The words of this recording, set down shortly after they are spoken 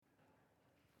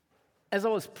As I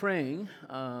was praying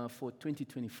for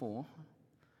 2024,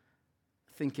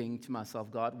 thinking to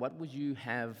myself, God, what would you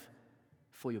have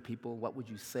for your people? What would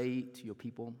you say to your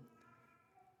people?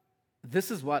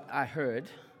 This is what I heard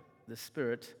the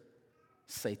Spirit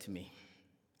say to me.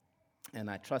 And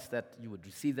I trust that you would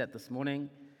receive that this morning,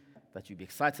 that you'd be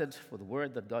excited for the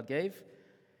word that God gave,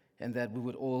 and that we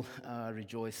would all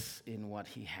rejoice in what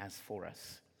He has for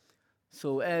us.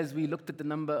 So as we looked at the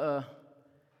number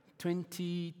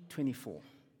 2024,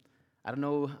 I don't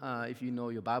know if you know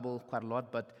your Bible quite a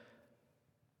lot, but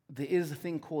there is a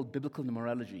thing called biblical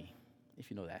numerology, if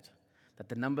you know that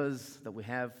the numbers that we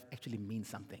have actually mean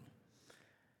something.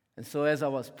 And so as I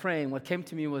was praying, what came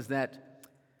to me was that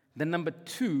the number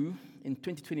 2 in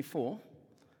 2024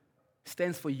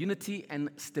 stands for unity and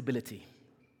stability.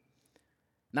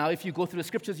 Now, if you go through the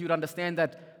scriptures, you would understand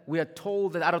that we are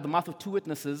told that out of the mouth of 2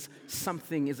 witnesses,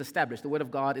 something is established. The word of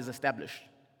God is established.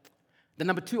 The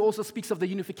number 2 also speaks of the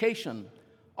unification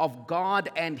of God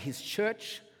and His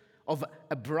church, of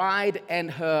a bride and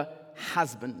her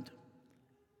husband.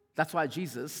 That's why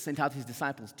Jesus sent out His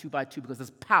disciples 2 by 2, because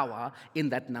there's power in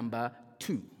that number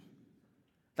 2.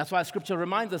 That's why Scripture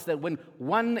reminds us that when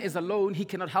one is alone, he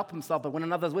cannot help himself, but when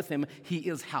another is with him, he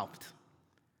is helped.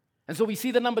 And so we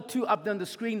see the number 2 up there on the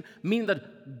screen, meaning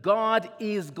that God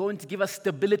is going to give us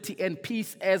stability and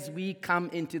peace as we come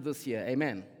into this year.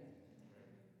 Amen.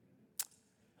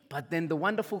 But then the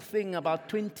wonderful thing about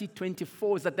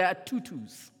 2024 is that there are 2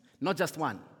 2s, not just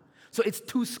one. So it's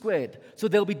 2 squared. So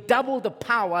there'll be double the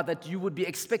power that you would be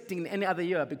expecting in any other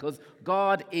year, because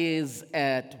God is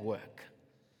at work.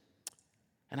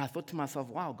 And I thought to myself,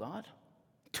 wow, God,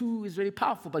 2 is really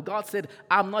powerful. But God said,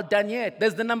 I'm not done yet.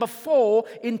 There's the number 4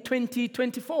 in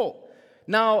 2024.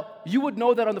 Now, you would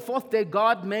know that on the 4th day,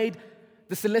 God made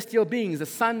the celestial beings, the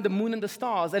sun, the moon, and the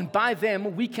stars. And by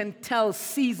them, we can tell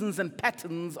seasons and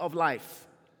patterns of life.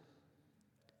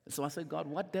 And so I said, God,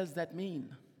 what does that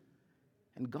mean?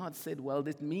 And God said, well,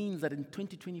 it means that in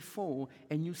 2024,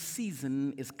 a new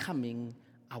season is coming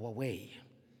our way.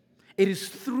 It is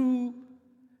through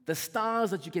the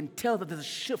stars that you can tell that there's a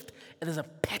shift and there's a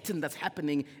pattern that's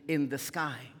happening in the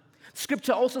sky.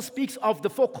 Scripture also speaks of the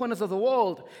 4 corners of the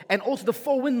world and also the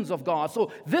 4 winds of God.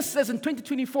 So this says in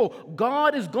 2024,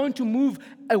 God is going to move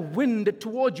a wind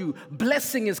toward you.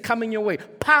 Blessing is coming your way.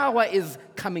 Power is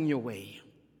coming your way.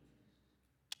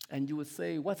 And you would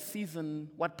say, what season,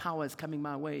 what power is coming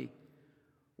my way?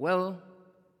 Well,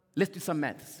 let's do some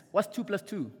maths. What's 2 plus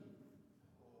 2?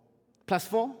 Plus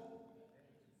 4?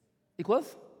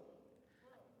 Equals?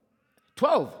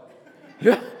 12.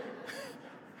 Yeah.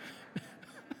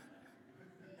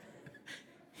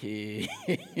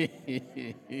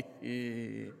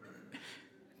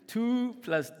 2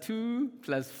 plus 2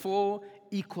 plus 4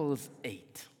 equals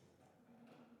 8.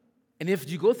 And if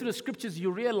you go through the scriptures,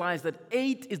 you realize that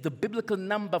 8 is the biblical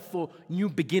number for new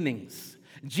beginnings.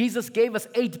 Jesus gave us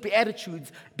 8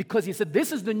 beatitudes because He said,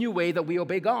 this is the new way that we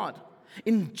obey God.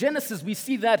 In Genesis, we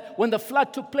see that when the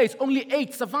flood took place, only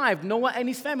 8 survived, Noah and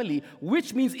his family,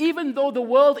 which means even though the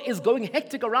world is going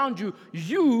hectic around you,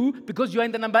 because you're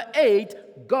in the number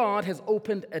 8, God has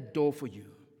opened a door for you.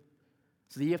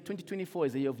 So the year of 2024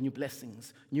 is the year of new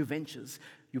blessings, new ventures.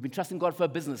 You've been trusting God for a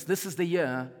business. This is the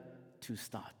year to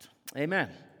start. Amen.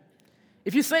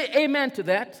 If you say amen to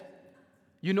that,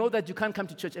 you know that you can't come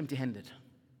to church empty-handed.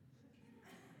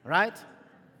 Right?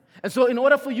 And so in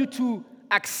order for you to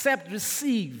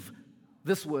receive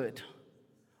this word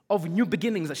of new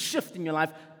beginnings, a shift in your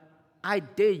life, I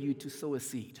dare you to sow a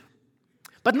seed.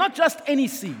 But not just any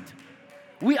seed.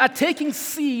 We are taking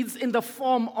seeds in the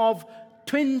form of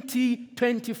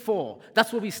 2024.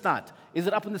 That's where we start. Is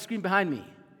it up on the screen behind me?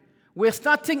 We're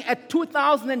starting at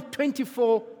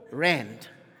 2024 Rand.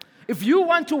 If you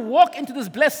want to walk into this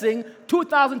blessing,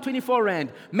 2024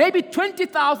 Rand, maybe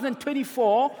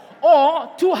 20,024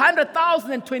 or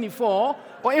 200,024,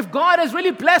 or if God has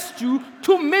really blessed you,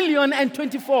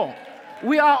 2,024,000.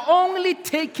 We are only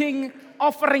taking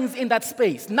offerings in that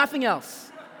space, nothing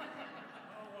else.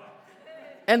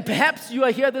 And perhaps you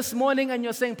are here this morning and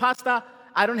you're saying, Pastor,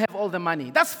 I don't have all the money.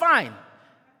 That's fine.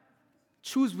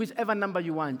 Choose whichever number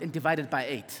you want and divide it by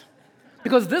 8.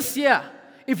 Because this year,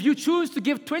 if you choose to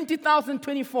give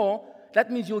 20,024,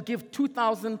 that means you'll give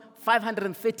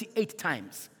 2,538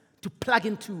 times to plug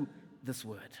into this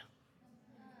word.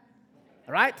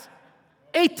 All right?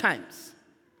 8 times.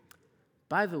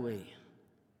 By the way,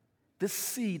 this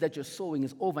seed that you're sowing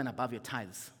is over and above your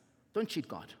tithes. Don't cheat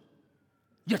God.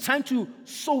 You're trying to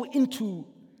sow into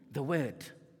the word.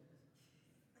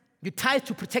 You tithe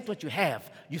to protect what you have.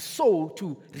 You sow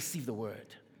to receive the word.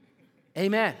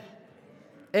 Amen.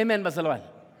 Amen, Bazalwan.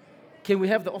 Can we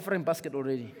have the offering basket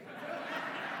already?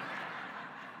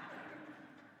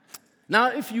 Now,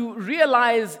 if you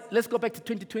realize, let's go back to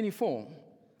 2024,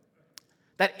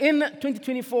 that in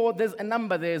 2024, there's a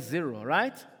number there, 0,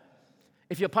 right?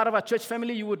 If you're part of our church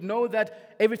family, you would know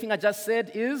that everything I just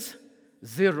said is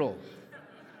 0.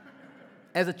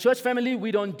 As a church family,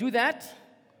 we don't do that.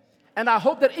 And I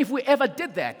hope that if we ever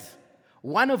did that,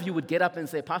 one of you would get up and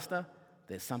say, Pastor,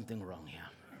 there's something wrong here.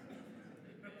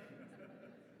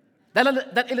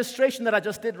 That illustration that I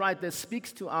just did right there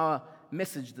speaks to our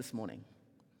message this morning.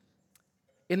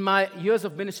 In my years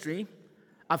of ministry,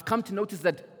 I've come to notice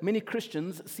that many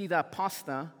Christians see their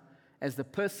pastor as the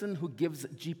person who gives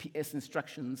GPS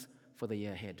instructions for the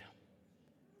year ahead.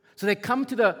 So they come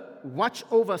to the watch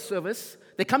over service.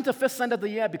 They come to the first Sunday of the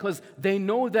year because they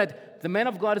know that the man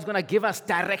of God is going to give us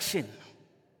direction.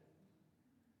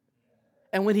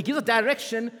 And when he gives a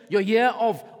direction, your year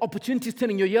of opportunities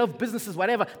turning, your year of businesses,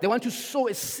 whatever, they want to sow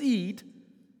a seed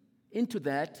into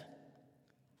that,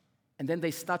 and then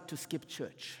they start to skip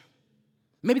church.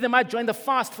 Maybe they might join the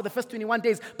fast for the first 21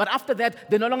 days, but after that,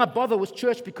 they no longer bother with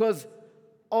church because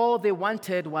all they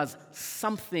wanted was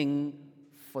something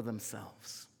for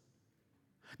themselves.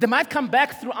 They might come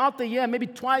back throughout the year, maybe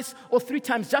twice or 3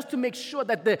 times, just to make sure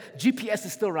that the GPS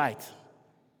is still right.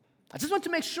 I just want to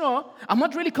make sure, I'm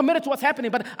not really committed to what's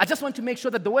happening, but I just want to make sure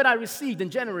that the word I received in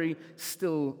January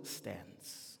still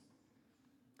stands.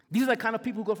 These are the kind of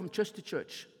people who go from church to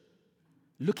church,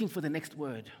 looking for the next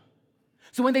word.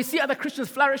 So when they see other Christians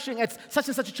flourishing at such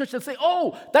and such a church, they'll say,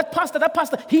 oh, that pastor,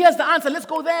 he has the answer, let's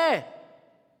go there.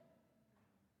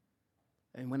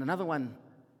 And when another one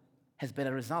has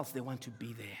better results, they want to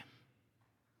be there.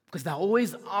 Because they're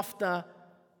always after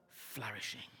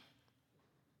flourishing.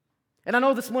 And I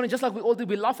know this morning, just like we all do,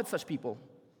 we laugh at such people.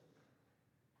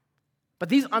 But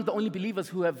these aren't the only believers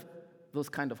who have those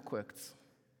kind of quirks.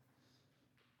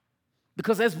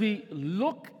 Because as we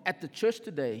look at the church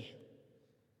today,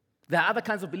 there are other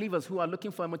kinds of believers who are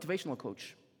looking for a motivational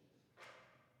coach.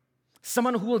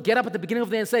 Someone who will get up at the beginning of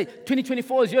the day and say,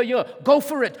 2024 is your year, go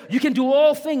for it. You can do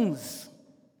all things.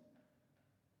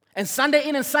 And Sunday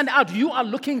in and Sunday out, you are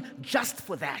looking just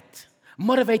for that.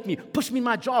 Motivate me, push me in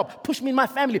my job, push me in my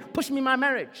family, push me in my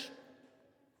marriage.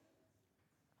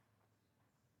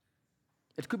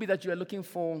 It could be that you are looking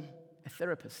for a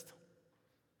therapist,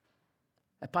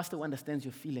 a pastor who understands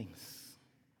your feelings.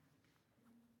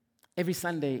 Every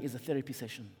Sunday is a therapy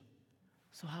session.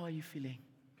 So how are you feeling?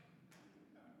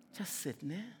 Just sitting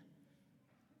there.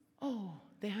 Oh,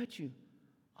 they hurt you.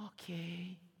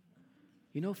 Okay.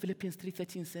 You know, Philippians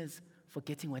 3:13 says,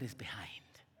 forgetting what is behind.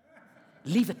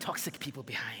 Leave the toxic people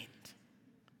behind.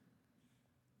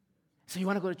 So you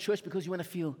want to go to church because you want to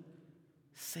feel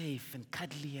safe and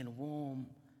cuddly and warm.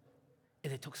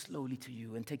 And they talk slowly to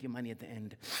you and take your money at the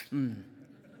end.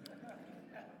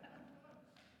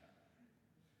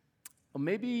 Or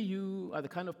maybe you are the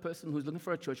kind of person who's looking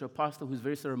for a church or a pastor who's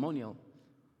very ceremonial.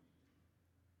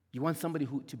 You want somebody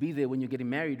to be there when you're getting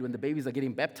married, when the babies are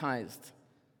getting baptized,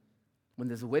 when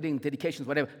there's a wedding, dedications,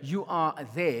 whatever. You are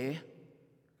there,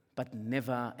 but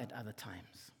never at other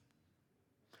times.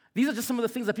 These are just some of the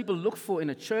things that people look for in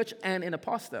a church and in a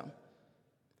pastor.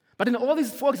 But in all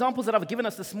these 4 examples that I've given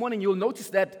us this morning, you'll notice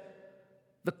that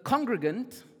the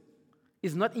congregant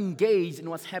is not engaged in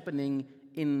what's happening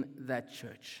in that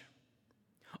church.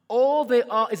 All they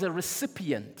are is a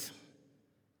recipient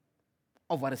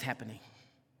of what is happening.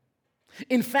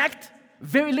 In fact,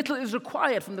 very little is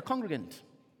required from the congregant.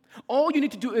 All you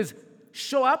need to do is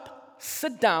show up,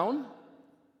 sit down,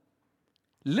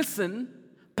 listen,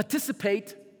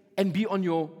 participate, and be on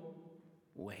your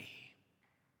way.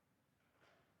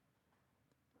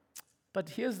 But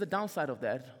here's the downside of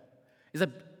that, is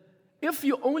that if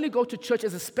you only go to church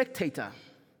as a spectator,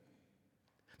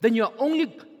 then you're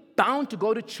only bound to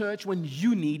go to church when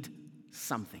you need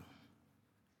something.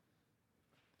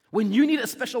 When you need a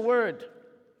special word,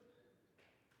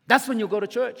 that's when you go to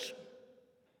church.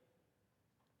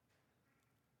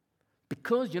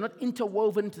 Because you're not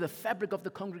interwoven into the fabric of the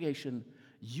congregation,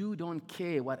 you don't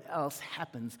care what else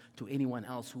happens to anyone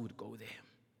else who would go there.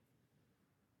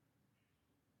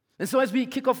 And so as we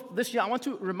kick off this year, I want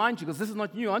to remind you, because this is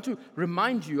not new, I want to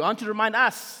remind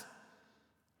us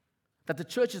that the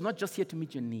church is not just here to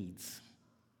meet your needs.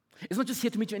 It's not just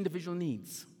here to meet your individual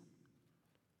needs.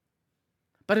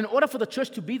 But in order for the church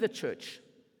to be the church,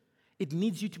 it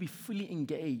needs you to be fully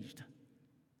engaged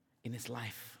in its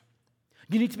life.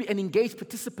 You need to be an engaged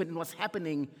participant in what's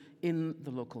happening in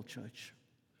the local church.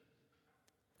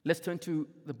 Let's turn to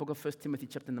the book of 1 Timothy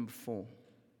chapter number 4.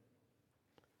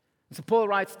 So Paul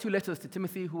writes 2 letters to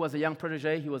Timothy, who was a young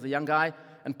protege. He was a young guy.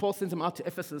 and Paul sends him out to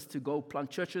Ephesus to go plant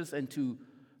churches and to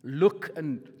look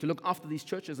after these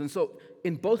churches. And so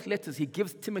in both letters, he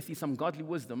gives Timothy some godly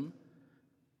wisdom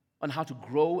on how to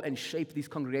grow and shape these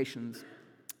congregations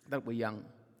that were young.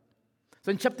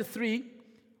 So in chapter 3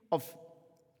 of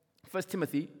 1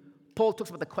 Timothy, Paul talks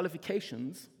about the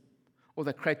qualifications or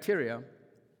the criteria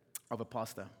of a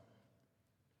pastor.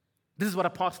 This is what a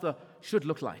pastor should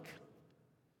look like.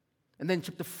 And then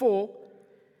chapter 4,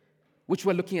 which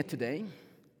we're looking at today,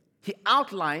 he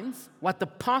outlines what the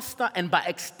pastor and by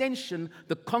extension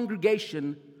the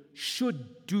congregation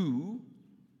should do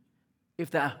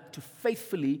if they are to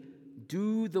faithfully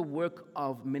do the work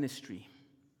of ministry.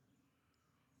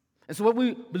 And so what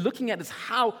we're looking at is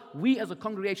how we as a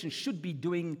congregation should be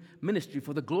doing ministry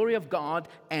for the glory of God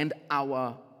and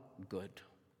our good.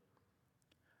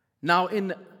 Now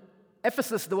in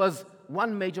Ephesus, there was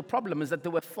one major problem, is that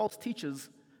there were false teachers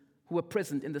who were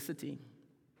present in the city.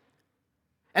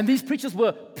 And these preachers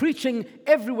were preaching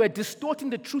everywhere, distorting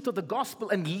the truth of the gospel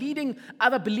and leading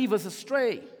other believers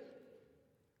astray.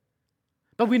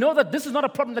 But we know that this is not a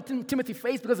problem that Timothy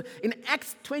faced, because in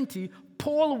Acts 20,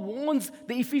 Paul warns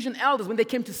the Ephesian elders when they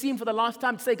came to see him for the last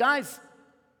time to say, guys,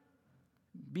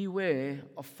 beware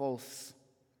of false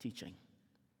teaching.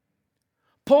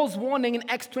 Paul's warning in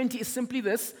Acts 20 is simply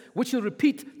this, which he'll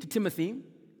repeat to Timothy: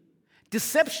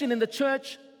 deception in the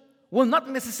church will not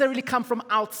necessarily come from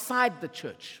outside the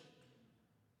church.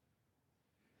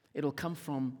 It'll come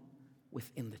from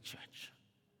within the church.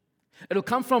 It'll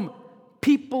come from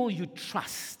people you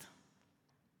trust.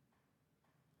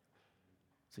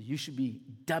 So you should be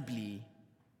doubly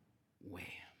aware.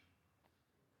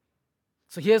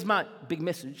 So here's my big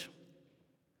message,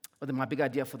 or my big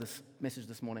idea for this message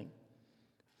this morning,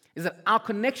 is that our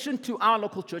connection to our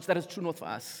local church, that is True North for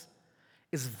us,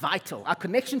 is vital. Our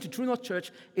connection to True North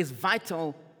Church is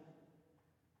vital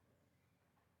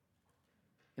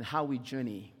in how we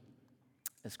journey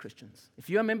as Christians. If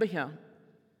you're a member here,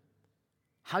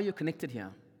 how you're connected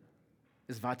here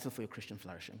is vital for your Christian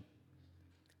flourishing.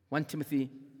 1 Timothy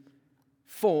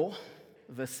 4,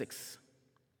 verse 6.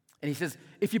 And he says,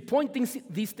 if you point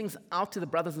these things out to the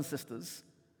brothers and sisters,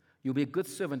 you'll be a good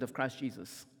servant of Christ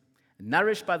Jesus,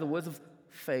 nourished by the words of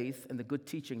faith and the good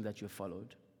teaching that you have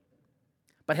followed.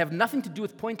 But have nothing to do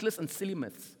with pointless and silly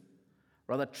myths.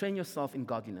 Rather, train yourself in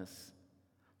godliness.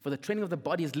 For the training of the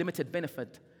body is limited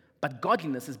benefit, but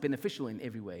godliness is beneficial in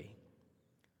every way,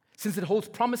 since it holds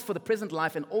promise for the present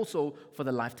life and also for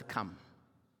the life to come.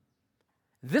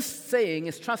 This saying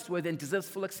is trustworthy and deserves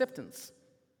full acceptance.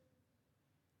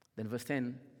 Then verse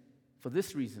 10, for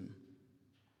this reason,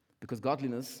 because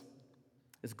godliness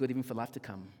is good even for life to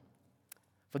come.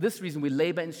 For this reason we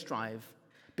labor and strive,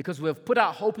 because we have put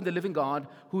our hope in the living God,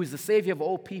 who is the Savior of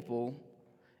all people,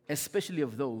 especially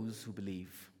of those who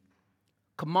believe.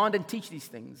 Command and teach these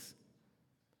things.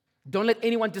 Don't let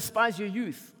anyone despise your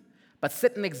youth, but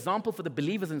set an example for the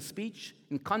believers in speech,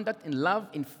 in conduct, in love,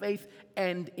 in faith,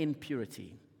 and in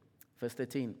purity. Verse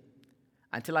 13,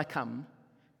 until I come,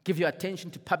 give your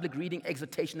attention to public reading,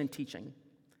 exhortation, and teaching.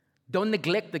 Don't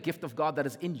neglect the gift of God that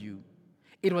is in you.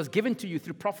 It was given to you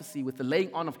through prophecy with the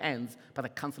laying on of hands by the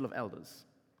council of elders.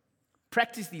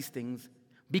 Practice these things,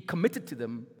 be committed to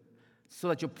them, so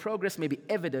that your progress may be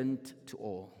evident to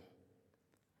all.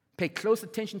 Pay close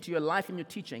attention to your life and your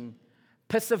teaching.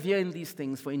 Persevere in these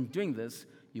things, for in doing this,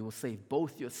 you will save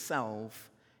both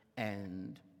yourself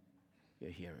and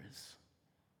your hearers.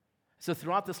 So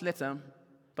throughout this letter,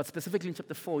 but specifically in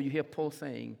chapter 4, you hear Paul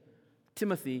saying,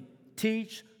 Timothy,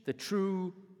 teach the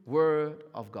true word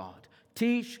of God.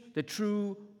 Teach the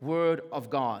true word of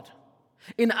God.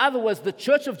 In other words, the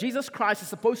church of Jesus Christ is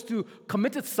supposed to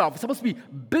commit itself, it's supposed to be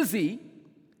busy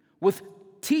with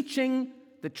teaching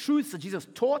the truths that Jesus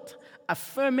taught,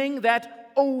 affirming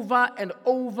that over and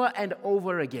over and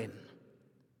over again.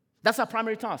 That's our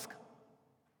primary task.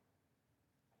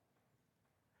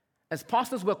 As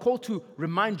pastors, we're called to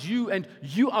remind you, and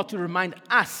you are to remind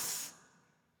us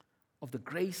of the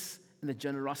grace and the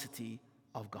generosity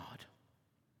of God.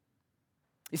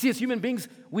 You see, as human beings,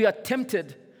 we are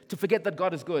tempted to forget that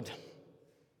God is good.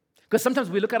 Because sometimes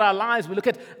we look at our lives, we look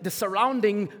at the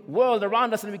surrounding world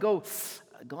around us, and we go,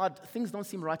 God, things don't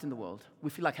seem right in the world. We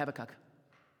feel like Habakkuk.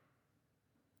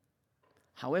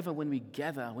 However, when we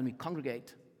gather, when we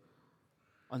congregate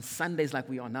on Sundays like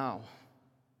we are now,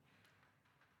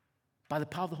 by the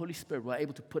power of the Holy Spirit, we're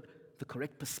able to put the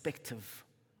correct perspective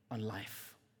on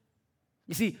life.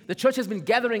 You see, the church has been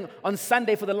gathering on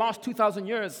Sunday for the last 2,000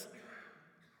 years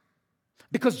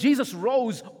because Jesus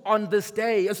rose on this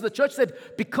day. And so the church said,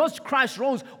 because Christ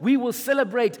rose, we will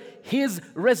celebrate his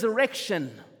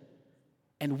resurrection.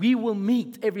 And we will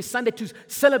meet every Sunday to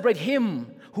celebrate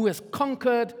Him who has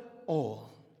conquered all.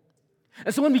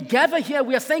 And so when we gather here,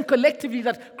 we are saying collectively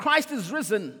that Christ is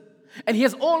risen and He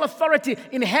has all authority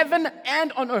in heaven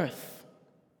and on earth.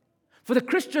 For the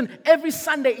Christian, every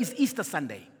Sunday is Easter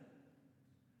Sunday.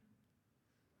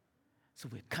 So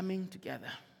we're coming together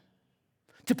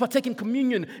to partake in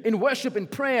communion, in worship, in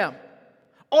prayer.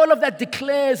 All of that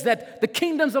declares that the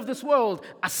kingdoms of this world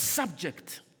are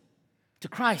subject to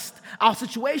Christ. Our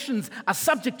situations are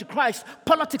subject to Christ.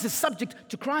 Politics is subject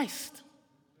to Christ.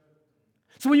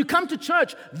 So when you come to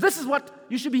church, this is what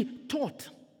you should be taught.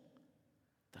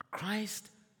 That Christ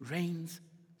reigns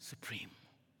supreme.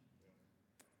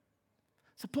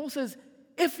 So Paul says,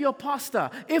 if your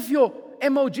pastor, if your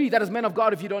MOG, that is man of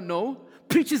God if you don't know,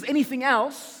 preaches anything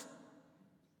else,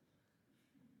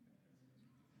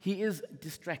 he is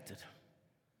distracted.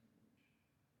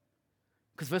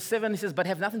 Because verse 7, he says, but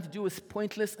have nothing to do with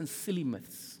pointless and silly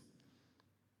myths.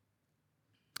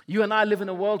 You and I live in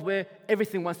a world where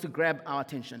everything wants to grab our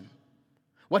attention.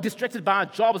 We're distracted by our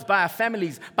jobs, by our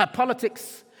families, by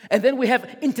politics. And then we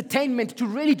have entertainment to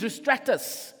really distract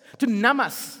us, to numb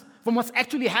us from what's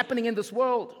actually happening in this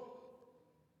world.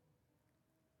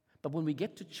 But when we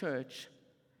get to church,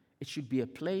 it should be a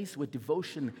place where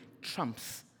devotion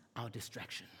trumps our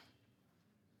distraction.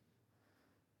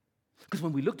 Because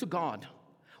when we look to God,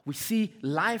 we see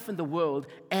life in the world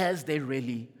as they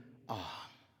really are.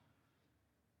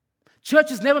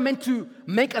 Church is never meant to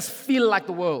make us feel like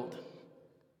the world.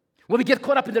 When we get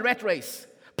caught up in the rat race,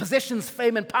 possessions,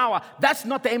 fame, and power, that's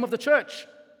not the aim of the church.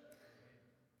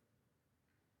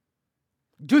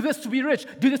 Do this to be rich,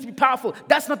 do this to be powerful.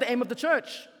 That's not the aim of the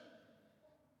church.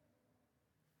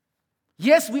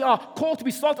 Yes, we are called to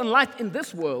be salt and light in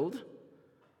this world,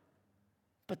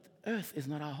 but earth is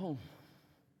not our home.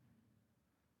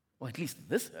 Or at least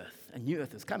this earth, a new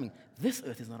earth is coming. This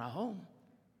earth is not our home.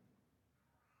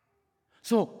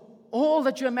 So all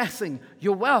that you're amassing,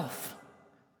 your wealth,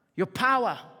 your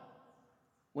power,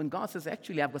 when God says,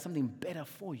 actually, I've got something better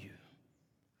for you,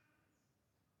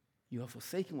 you are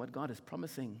forsaking what God is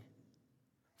promising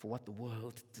for what the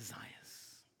world desires.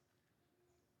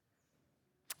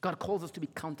 God calls us to be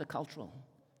countercultural.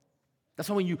 That's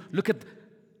why when you look at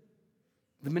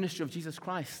the ministry of Jesus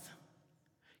Christ,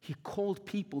 He called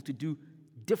people to do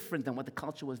different than what the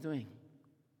culture was doing.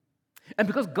 And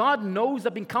because God knows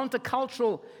that being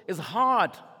countercultural is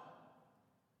hard,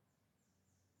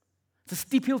 it's a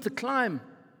steep hill to climb,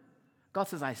 God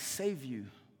says, I save you.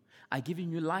 I give you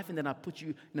new life, and then I put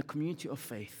you in a community of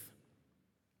faith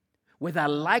where there are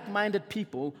like-minded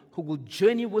people who will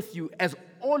journey with you as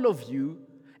all of you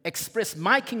express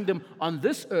my kingdom on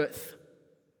this earth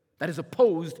that is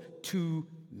opposed to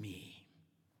me.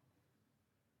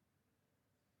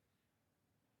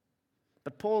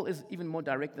 But Paul is even more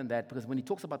direct than that, because when he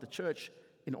talks about the church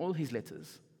in all his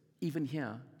letters, even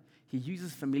here, he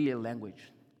uses familiar language.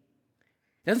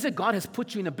 He doesn't say God has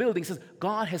put you in a building. He says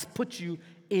God has put you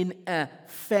in a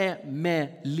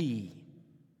family.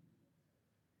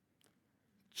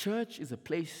 Church is a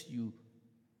place you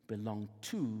belong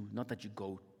to, not that you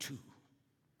go to.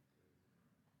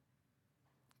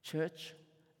 Church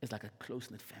is like a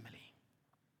close-knit family.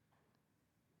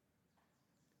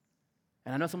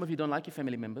 And I know some of you don't like your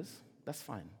family members. That's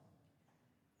fine.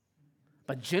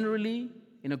 But generally,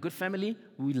 in a good family,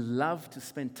 we love to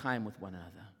spend time with one another.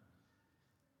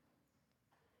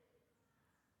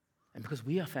 And because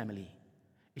we are family,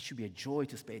 it should be a joy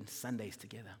to spend Sundays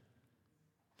together.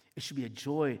 It should be a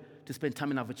joy to spend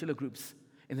time in our Vachila groups,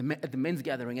 at the men's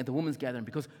gathering, at the women's gathering,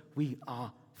 because we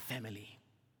are family.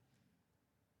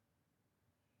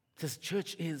 This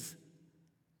church is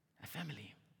a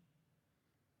family.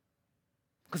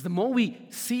 Because the more we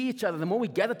see each other, the more we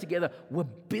gather together, we're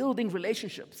building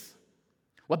relationships.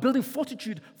 We're building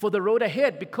fortitude for the road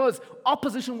ahead, because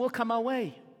opposition will come our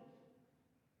way.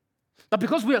 But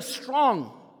because we are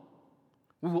strong,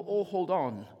 we will all hold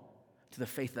on to the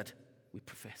faith that we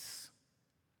profess.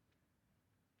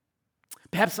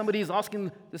 Perhaps somebody is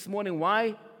asking this morning,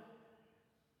 why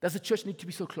does the church need to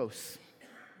be so close?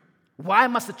 Why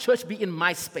must the church be in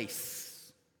my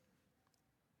space?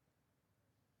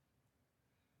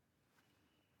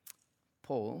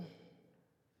 Paul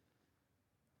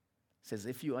says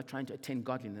if you are trying to attain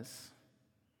godliness,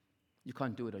 you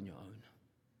can't do it on your own.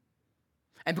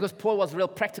 And because Paul was a real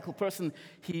practical person,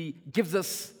 he gives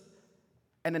us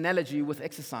an analogy with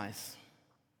exercise.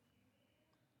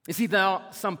 You see, there are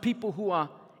some people who are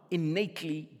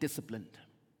innately disciplined.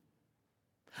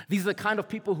 These are the kind of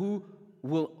people who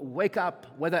will wake up,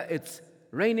 whether it's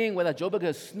raining, whether Joburg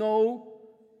has snow,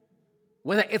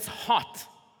 whether it's hot,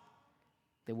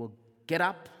 they will get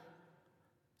up,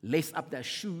 lace up their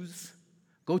shoes,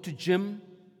 go to gym,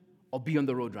 or be on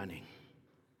the road running.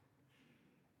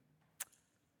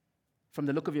 From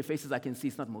the look of your faces, I can see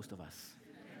it's not most of us.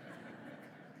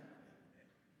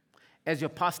 As your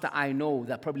pastor, I know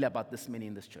there are probably about this many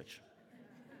in this church.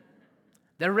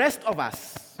 The rest of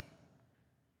us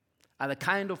are the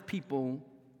kind of people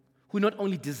who not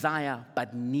only desire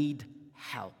but need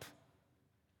help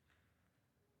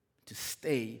to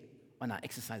stay on our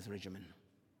exercise regimen.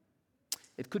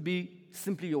 It could be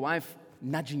simply your wife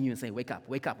nudging you and saying, wake up,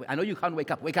 wake up. I know you can't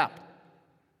wake up, wake up.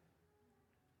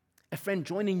 A friend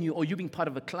joining you or you being part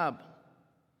of a club.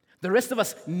 The rest of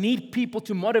us need people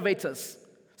to motivate us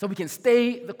so we can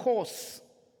stay the course.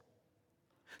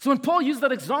 So when Paul used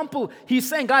that example, he's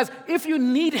saying, guys, if you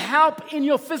need help in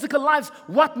your physical lives,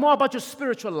 what more about your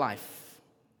spiritual life?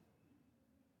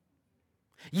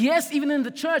 Yes, even in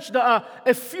the church, there are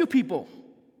a few people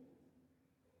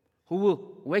who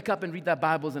will wake up and read their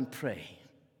Bibles and pray.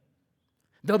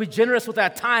 They'll be generous with their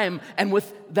time and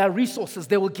with their resources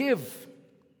they will give.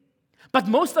 But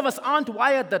most of us aren't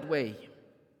wired that way.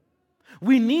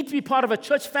 We need to be part of a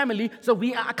church family so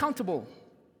we are accountable.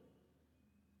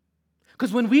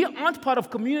 Because when we aren't part of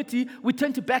community, we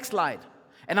tend to backslide.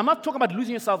 And I'm not talking about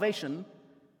losing your salvation.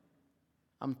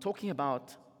 I'm talking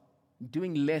about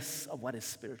doing less of what is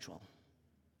spiritual.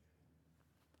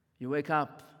 You wake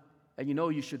up and you know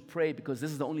you should pray because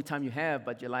this is the only time you have,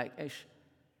 but you're like,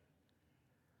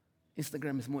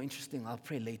 Instagram is more interesting. I'll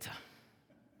pray later.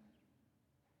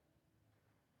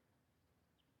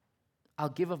 I'll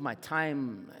give of my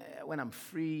time when I'm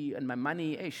free and my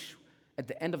money, at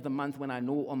the end of the month when I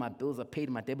know all my bills are paid,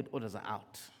 my debit orders are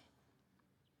out.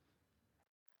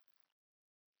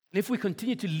 And if we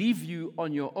continue to leave you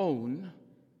on your own,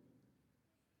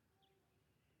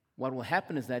 what will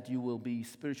happen is that you will be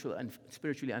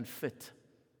spiritually unfit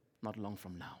not long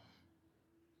from now.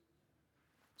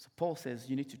 So Paul says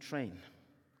you need to train.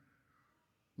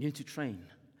 You need to train.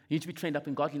 You need to be trained up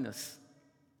in godliness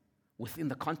within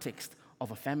the context of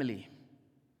a family.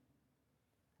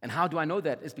 And how do I know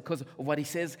that? It's because of what he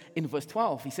says in verse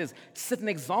 12. He says, set an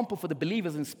example for the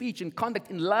believers in speech, in conduct,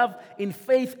 in love, in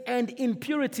faith, and in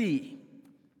purity.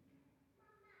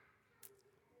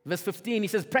 Verse 15, he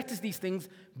says, practice these things,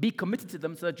 be committed to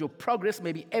them so that your progress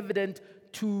may be evident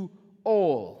to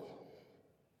all.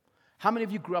 How many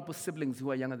of you grew up with siblings who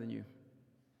are younger than you?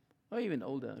 Or even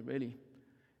older, really?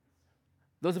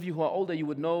 Those of you who are older, you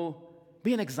would know,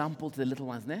 be an example to the little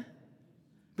ones, ne?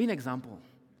 Be an example.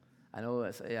 I know,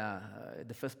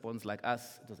 the firstborns like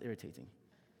us, it was irritating.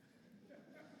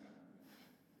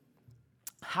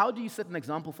 How do you set an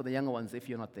example for the younger ones if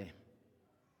you're not there?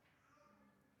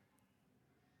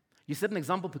 You set an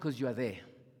example because you are there,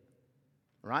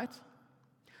 right?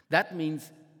 That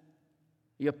means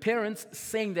your parents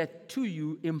saying that to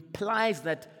you implies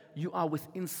that you are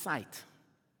within sight.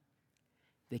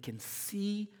 They can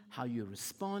see how you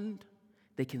respond.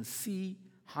 They can see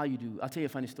how you do. I'll tell you a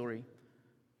funny story.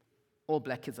 All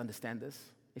black kids understand this.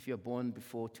 If you're born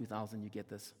before 2000, you get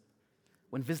this.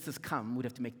 When visitors come, we'd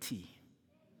have to make tea.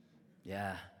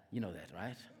 Yeah, you know that,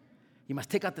 right? You must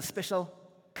take out the special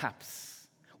cups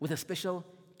with a special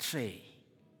tray.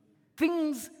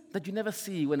 Things that you never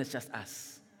see when it's just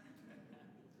us.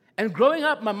 And growing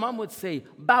up, my mom would say,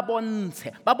 Babonse,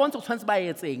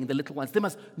 the little ones, they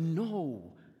must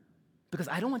know. Because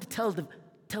I don't want to tell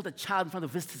the child in front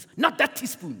of visitors, not that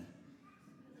teaspoon.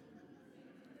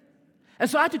 And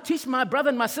so I had to teach my brother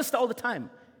and my sister all the time.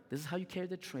 This is how you carry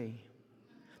the tray.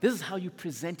 This is how you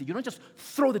present it. You don't just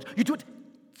throw it. You do it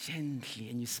gently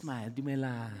and you smile.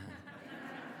 Dumela.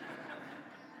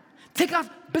 Take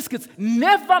out biscuits.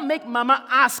 Never make mama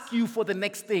ask you for the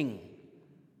next thing.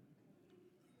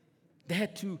 They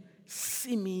had to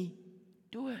see me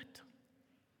do it.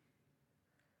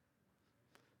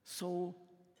 So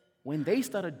when they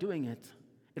started doing it,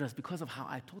 it was because of how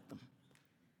I taught them.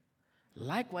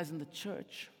 Likewise in the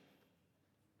church,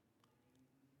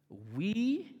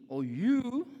 we or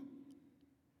you,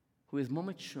 who is more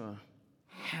mature,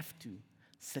 have to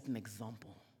set an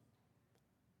example.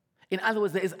 In other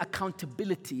words, there is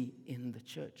accountability in the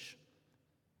church.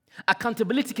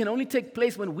 Accountability can only take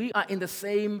place when we are in the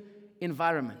same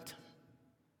environment.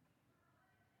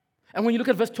 And when you look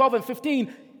at verse 12 and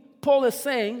 15, Paul is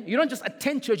saying, you don't just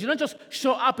attend church, you don't just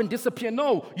show up and disappear.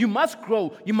 No, you must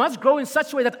grow. You must grow in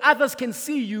such a way that others can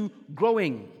see you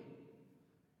growing.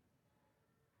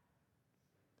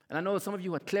 And I know some of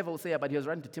you are clever will say, but he was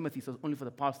writing to Timothy, so it's only for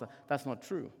the pastor. That's not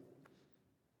true.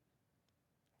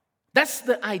 That's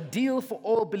the ideal for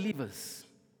all believers.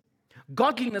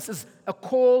 Godliness is a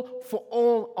call for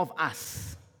all of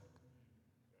us.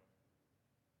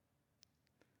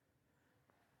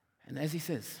 And as he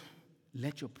says,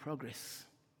 let your progress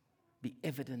be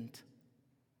evident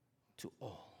to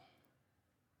all.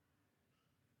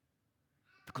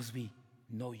 Because we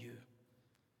know you.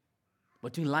 We're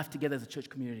doing life together as a church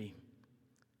community.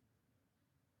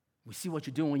 We see what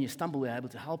you're doing. When you stumble, we're able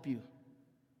to help you.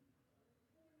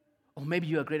 Or maybe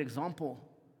you're a great example,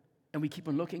 and we keep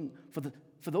on looking.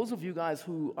 For those of you guys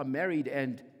who are married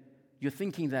and you're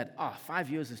thinking that, 5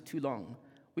 years is too long,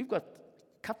 we've got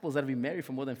couples that have been married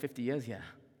for more than 50 years here.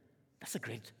 That's a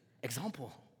great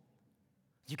example.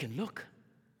 You can look,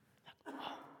 like,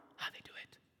 how they do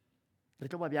it.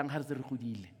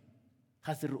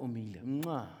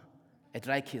 A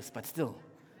dry kiss, but still,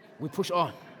 we push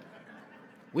on.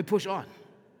 We push on.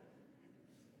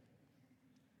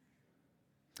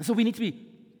 And so we need to be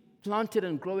planted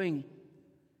and growing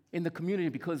in the community,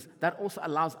 because that also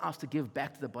allows us to give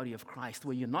back to the body of Christ,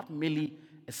 where you're not merely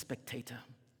a spectator.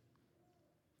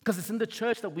 Because it's in the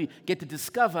church that we get to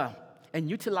discover and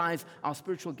utilize our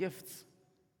spiritual gifts.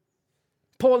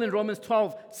 Paul in Romans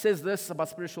 12 says this about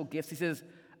spiritual gifts. He says,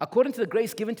 according to the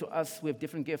grace given to us, we have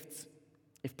different gifts.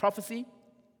 If prophecy,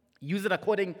 use it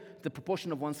according to the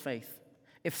proportion of one's faith.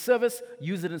 If service,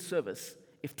 use it in service.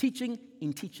 If teaching,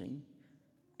 in teaching.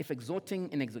 If exhorting,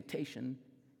 in exhortation.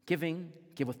 Giving,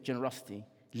 give with generosity.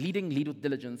 Leading, lead with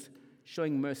diligence.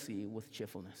 Showing mercy with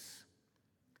cheerfulness.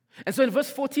 And so in verse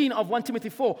 14 of 1 Timothy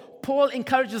 4, Paul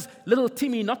encourages little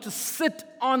Timmy not to sit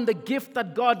on the gift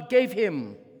that God gave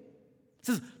him.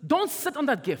 He says, don't sit on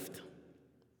that gift.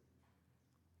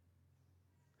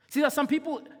 See, there are some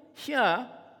people here,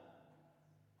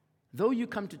 though you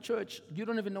come to church, you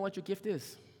don't even know what your gift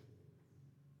is.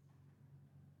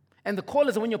 And the call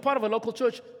is that when you're part of a local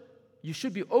church, you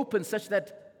should be open such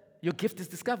that your gift is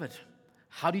discovered.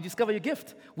 How do you discover your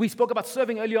gift? We spoke about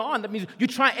serving earlier on. That means you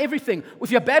try everything.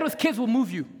 If you're bad with kids, we'll move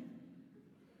you.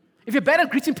 If you're bad at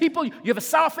greeting people, you have a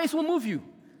sour face, we'll move you.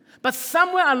 But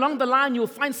somewhere along the line, you'll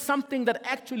find something that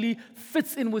actually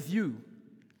fits in with you.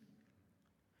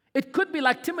 It could be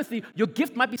like Timothy, your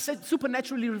gift might be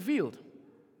supernaturally revealed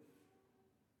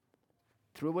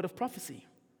through a word of prophecy.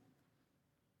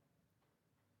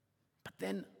 But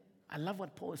then, I love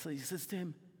what Paul says. He says to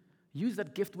him, use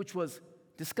that gift which was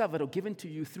discovered or given to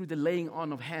you through the laying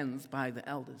on of hands by the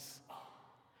elders.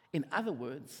 In other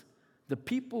words, the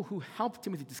people who helped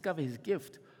Timothy discover his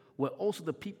gift were also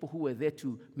the people who were there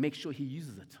to make sure he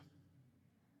uses it.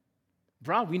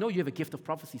 Brown, we know you have a gift of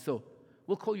prophecy, so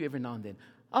we'll call you every now and then.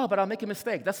 But I'll make a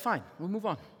mistake. That's fine. We'll move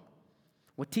on.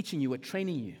 We're teaching you. We're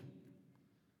training you.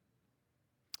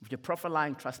 If you're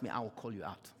prophesying, trust me, I will call you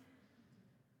out.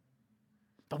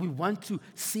 But we want to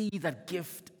see that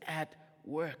gift at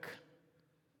work.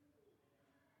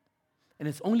 And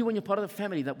it's only when you're part of the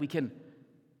family that we can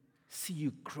see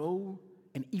you grow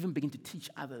and even begin to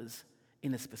teach others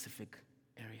in a specific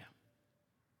area.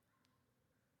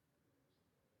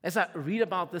 As I read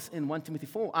about this in 1 Timothy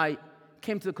 4, I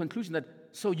came to the conclusion that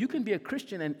so you can be a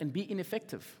Christian and be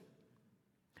ineffective.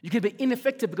 You can be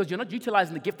ineffective because you're not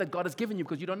utilizing the gift that God has given you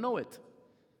because you don't know it.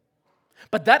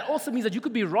 But that also means that you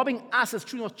could be robbing us as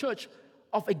True North Church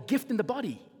of a gift in the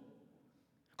body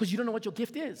because you don't know what your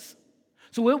gift is.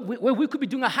 So where we could be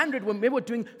doing 100 when maybe we're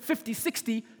doing 50,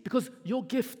 60 because your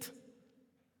gift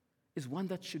is one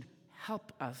that should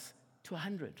help us to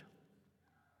 100.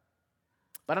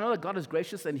 But I know that God is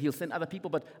gracious and He'll send other people,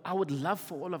 but I would love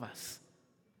for all of us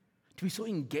to be so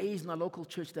engaged in our local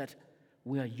church that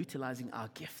we are utilizing our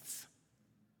gifts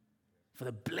for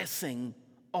the blessing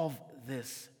of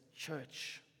this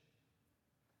church.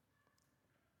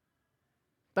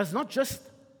 But it's not just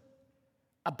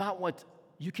about what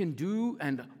you can do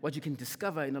and what you can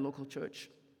discover in a local church.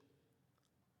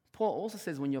 Paul also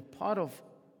says when you're part of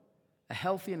a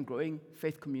healthy and growing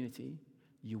faith community,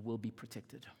 you will be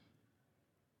protected.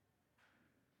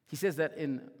 He says that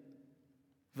in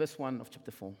verse 1 of chapter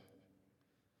 4.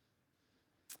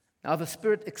 Now the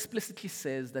Spirit explicitly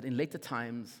says that in later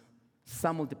times,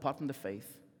 some will depart from the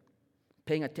faith,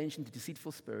 paying attention to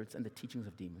deceitful spirits and the teachings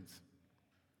of demons.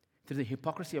 Through the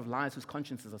hypocrisy of lies whose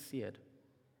consciences are seared,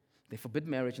 they forbid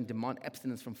marriage and demand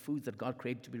abstinence from foods that God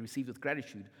created to be received with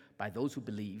gratitude by those who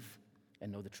believe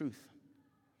and know the truth.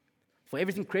 For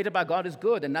everything created by God is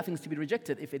good, and nothing is to be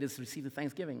rejected if it is received with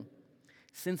thanksgiving,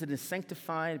 since it is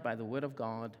sanctified by the word of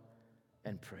God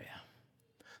and prayer.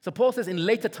 So Paul says in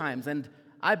later times, and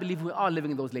I believe we are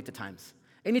living in those later times.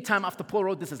 Any time after Paul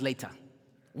wrote this is later.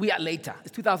 We are later.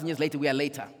 It's 2,000 years later, we are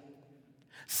later.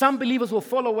 Some believers will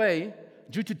fall away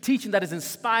due to teaching that is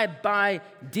inspired by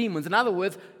demons. In other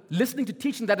words, listening to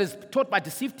teaching that is taught by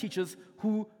deceived teachers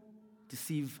who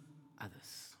deceive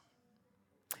others.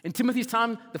 In Timothy's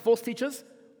time, the false teachers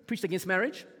preached against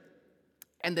marriage,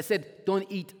 And they said, don't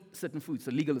eat certain foods.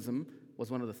 So legalism was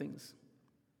one of the things.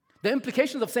 The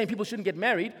implications of saying people shouldn't get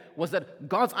married was that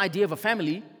God's idea of a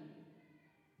family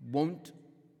won't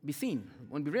be seen,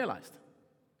 won't be realized.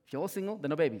 If you're all single, there are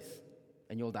no babies,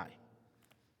 and you'll die.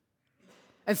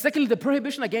 And secondly, the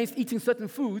prohibition against eating certain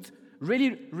foods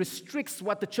really restricts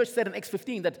what the church said in Acts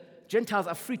 15, that Gentiles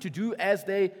are free to do as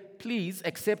they please,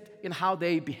 except in how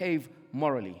they behave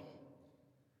morally.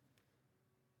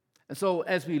 And so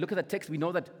as we look at that text, we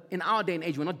know that in our day and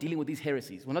age, we're not dealing with these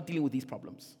heresies. We're not dealing with these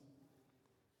problems.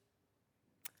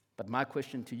 But my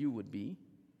question to you would be,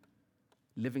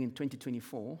 living in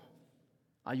 2024,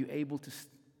 are you able to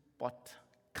spot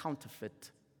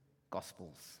counterfeit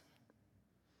gospels?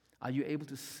 Are you able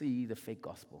to see the fake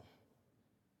gospel?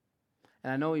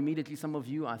 And I know immediately some of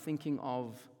you are thinking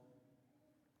of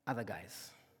other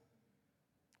guys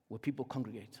where people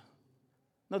congregate.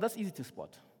 No, that's easy to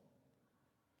spot.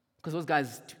 Because those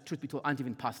guys, truth be told, aren't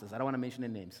even pastors. I don't want to mention their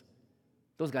names.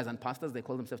 Those guys aren't pastors. They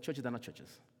call themselves churches. They're not churches.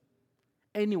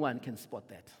 Anyone can spot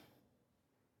that.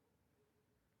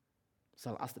 So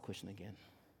I'll ask the question again.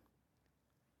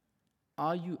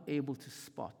 Are you able to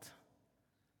spot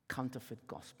counterfeit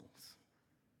gospels?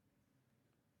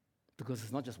 Because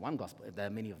it's not just one gospel. There are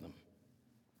many of them.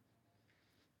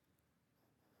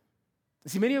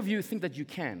 See, many of you think that you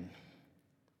can.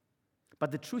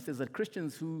 But the truth is that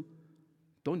Christians who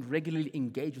don't regularly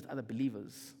engage with other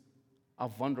believers are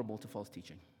vulnerable to false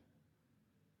teaching.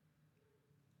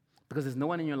 Because there's no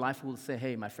one in your life who will say,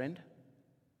 hey, my friend,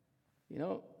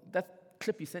 that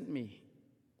clip you sent me,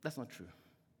 that's not true.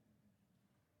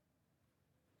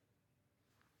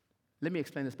 Let me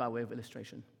explain this by way of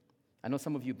illustration. I know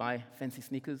some of you buy fancy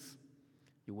sneakers,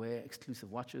 you wear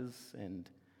exclusive watches, and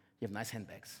you have nice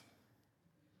handbags.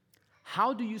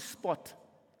 How do you spot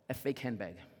a fake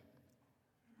handbag?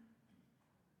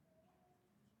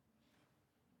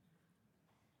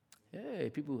 Hey,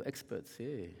 people, experts,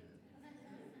 hey.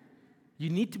 You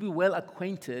need to be well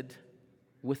acquainted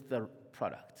with the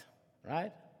product,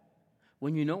 right?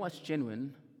 When you know what's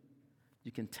genuine,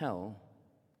 you can tell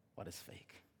what is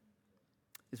fake.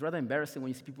 It's rather embarrassing when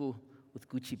you see people with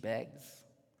Gucci bags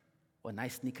or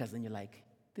nice sneakers and you're like,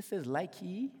 this says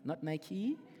Nike, not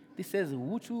Nike. This says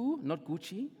Wuchu, not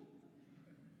Gucci.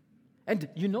 And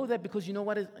you know that because you know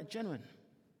what is genuine.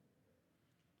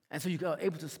 And so you are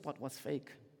able to spot what's fake.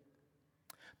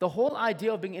 The whole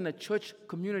idea of being in a church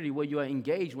community where you are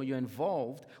engaged, where you're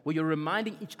involved, where you're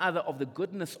reminding each other of the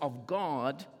goodness of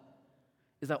God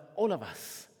is that all of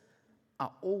us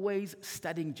are always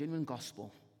studying genuine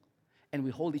gospel, and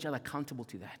we hold each other accountable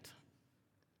to that.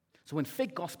 So when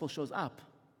fake gospel shows up,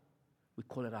 we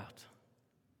call it out.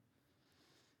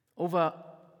 Over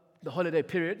the holiday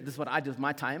period, this is what I did with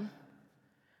my time,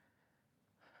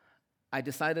 I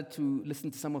decided to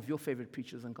listen to some of your favorite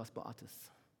preachers and gospel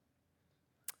artists.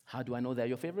 How do I know they're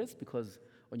your favorites? Because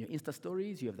on your Insta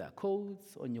stories, you have their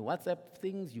codes. On your WhatsApp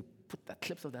things, you put the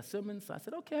clips of their sermons. So I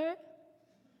said, okay.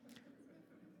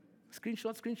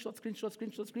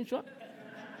 Screenshot.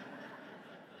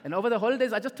 And over the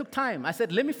holidays, I just took time. I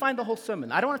said, let me find the whole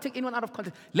sermon. I don't want to take anyone out of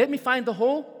context. Let me find the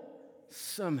whole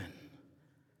sermon.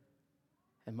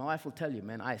 And my wife will tell you,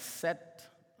 man, I sat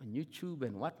on YouTube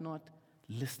and whatnot,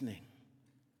 listening.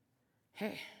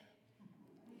 Hey,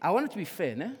 I want it to be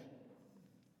fair, né?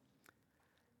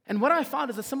 And what I found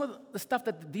is that some of the stuff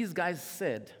that these guys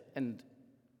said, and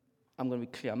I'm going to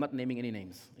be clear, I'm not naming any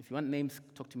names. If you want names,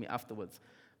 talk to me afterwards.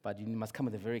 But you must come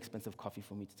with a very expensive coffee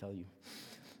for me to tell you.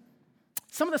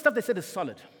 Some of the stuff they said is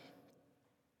solid.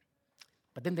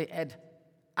 But then they add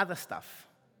other stuff.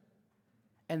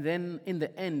 And then in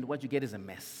the end, what you get is a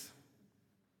mess.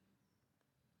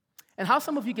 And how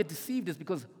some of you get deceived is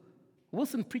because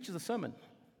Wilson preaches a sermon.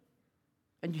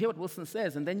 And you hear what Wilson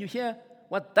says, and then you hear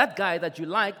what that guy that you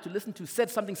like to listen to said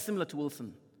something similar to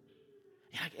Wilson.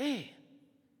 You're like, hey,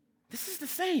 this is the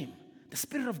same. The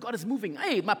Spirit of God is moving.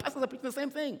 Hey, my pastors are preaching the same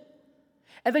thing.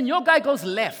 And then your guy goes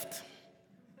left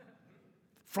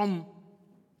from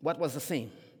what was the same.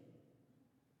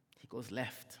 He goes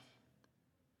left.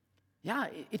 Yeah,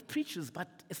 it preaches, but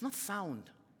it's not sound.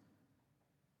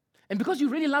 And because you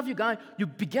really love your guy, you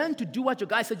began to do what your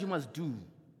guy said you must do.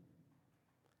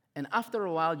 And after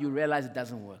a while, you realize it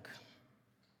doesn't work.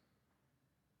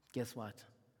 Guess what?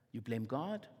 You blame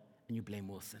God and you blame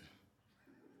Wilson.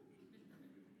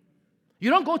 You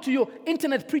don't go to your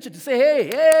internet preacher to say,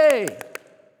 hey,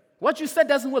 what you said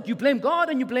doesn't work. You blame God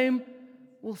and you blame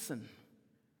Wilson.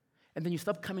 And then you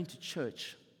stop coming to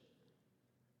church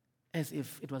as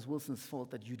if it was Wilson's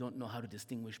fault that you don't know how to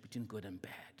distinguish between good and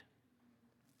bad.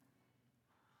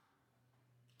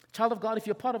 Child of God, if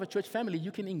you're part of a church family,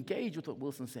 you can engage with what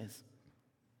Wilson says.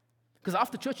 Because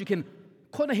after church, you can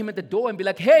corner him at the door and be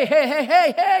like, hey, hey, hey,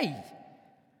 hey, hey.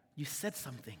 You said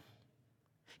something.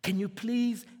 Can you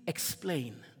please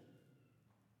explain?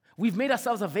 We've made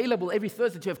ourselves available every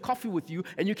Thursday to have coffee with you,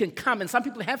 and you can come. And some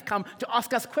people have come to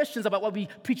ask us questions about what we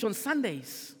preach on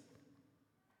Sundays.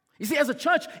 You see, as a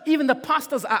church, even the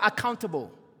pastors are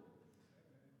accountable.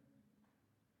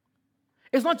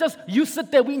 It's not just you sit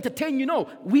there, we entertain you. No,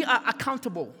 we are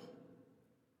accountable.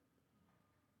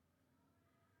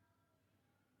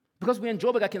 Because we're in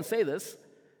Joburg, I can say this.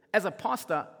 As a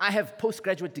pastor, I have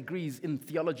postgraduate degrees in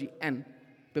theology and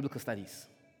biblical studies.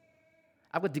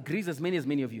 I've got degrees as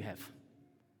many of you have.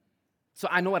 So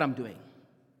I know what I'm doing.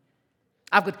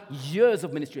 I've got years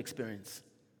of ministry experience.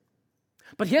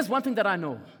 But here's one thing that I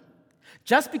know.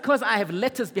 Just because I have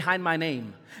letters behind my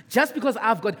name, just because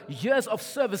I've got years of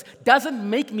service, doesn't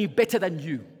make me better than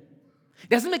you. It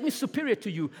doesn't make me superior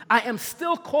to you. I am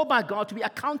still called by God to be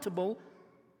accountable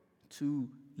to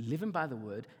living by the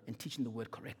word and teaching the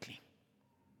word correctly.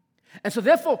 And so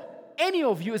therefore, any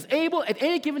of you is able at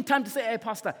any given time to say, hey,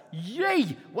 pastor,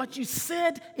 yay, what you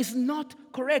said is not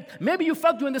correct. Maybe you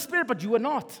felt you in the spirit, but you were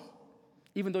not.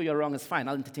 Even though you're wrong, it's fine.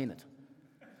 I'll entertain it.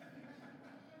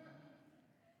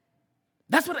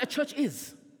 That's what a church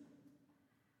is.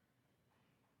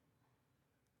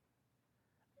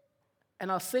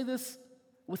 And I'll say this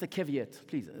with a caveat.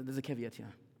 Please, there's a caveat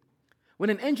here. When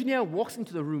an engineer walks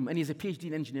into the room and he's a PhD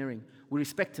in engineering, we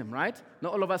respect him, right?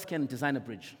 Not all of us can design a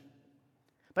bridge.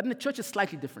 But in the church, it's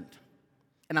slightly different.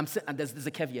 And there's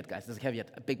a caveat, guys. There's a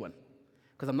caveat, a big one.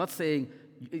 Because I'm not saying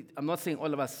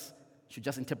all of us should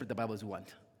just interpret the Bible as we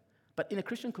want. But in a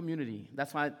Christian community,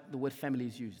 that's why the word family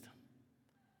is used.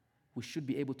 We should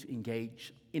be able to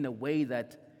engage in a way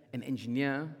that an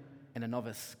engineer and a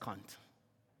novice can't.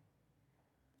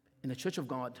 In the church of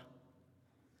God,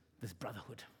 there's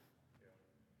brotherhood.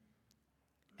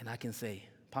 And I can say,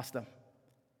 Pastor,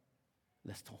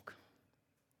 let's talk.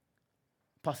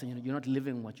 Pastor, you're not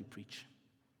living what you preach.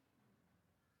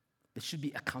 There should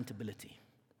be accountability.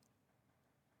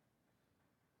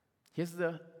 Here's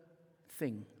the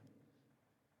thing.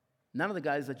 None of the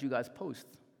guys that you guys post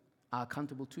are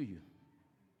accountable to you.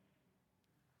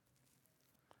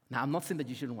 Now, I'm not saying that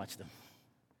you shouldn't watch them.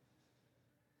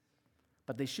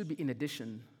 But they should be in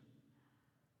addition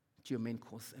to your main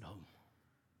course at home.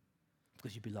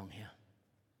 Because you belong here.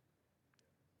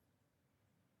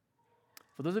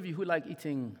 For those of you who like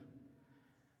eating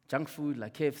junk food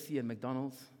like KFC and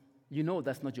McDonald's, you know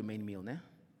that's not your main meal, né?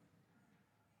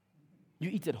 You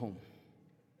eat at home.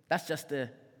 That's just a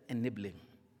nibbling.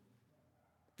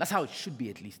 That's how it should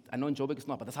be, at least. I know in Joburg it's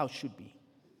not, but that's how it should be.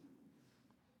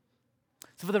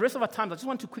 So for the rest of our time, I just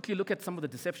want to quickly look at some of the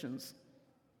deceptions.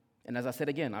 And as I said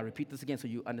again, I'll repeat this again so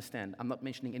you understand. I'm not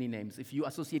mentioning any names. If you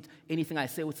associate anything I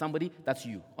say with somebody, that's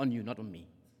you, not on me.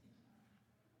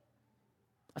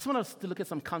 I just want us to look at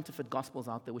some counterfeit gospels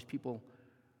out there which people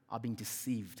are being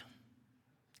deceived.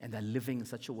 And they're living in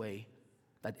such a way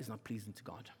that is not pleasing to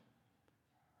God.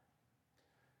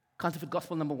 Counterfeit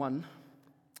gospel number 1,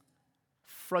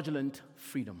 fraudulent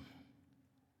freedom.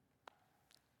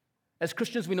 As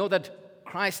Christians, we know that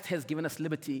Christ has given us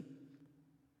liberty.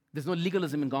 There's no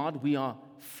legalism in God. We are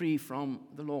free from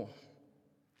the law.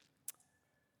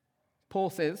 Paul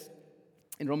says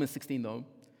in Romans 16, though,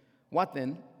 what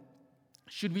then?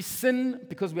 Should we sin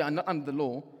because we are not under the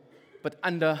law, but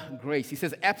under grace? He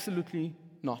says, absolutely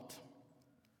not.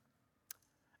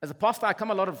 As a pastor, I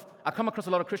come across a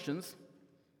lot of Christians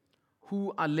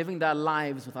who are living their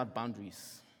lives without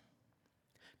boundaries.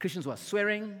 Christians who are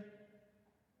swearing,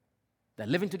 they're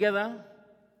living together,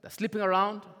 they're sleeping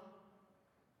around,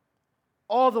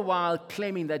 all the while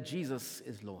claiming that Jesus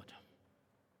is Lord.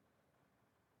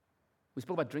 We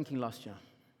spoke about drinking last year.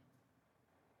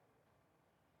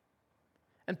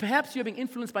 And perhaps you're being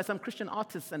influenced by some Christian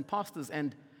artists and pastors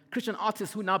and Christian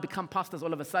artists who now become pastors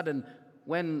all of a sudden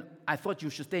when I thought you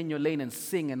should stay in your lane and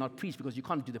sing and not preach because you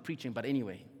can't do the preaching, but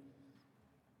anyway.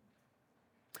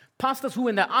 Pastors who,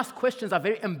 when they're asked questions, are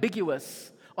very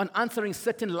ambiguous on answering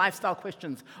certain lifestyle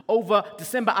questions. Over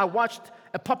December, I watched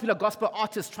a popular gospel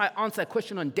artist try to answer a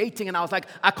question on dating, and I was like,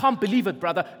 I can't believe it,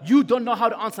 brother. You don't know how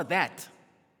to answer that.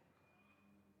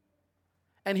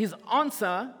 And his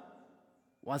answer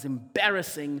was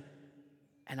embarrassing,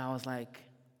 and I was like,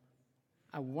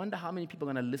 I wonder how many people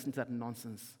are going to listen to that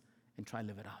nonsense and try to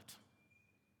live it out.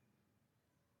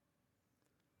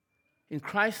 In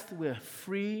Christ, we're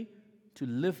free to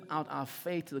live out our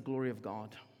faith to the glory of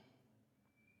God.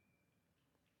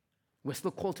 We're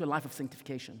still called to a life of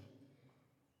sanctification.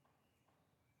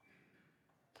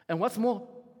 And what's more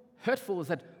hurtful is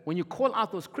that when you call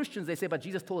out those Christians, they say, but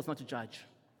Jesus told us not to judge.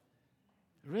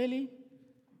 Really?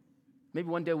 Maybe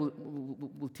one day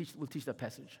we'll teach that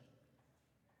passage.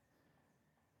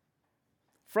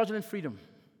 Fraudulent freedom.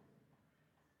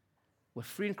 We're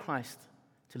free in Christ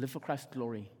to live for Christ's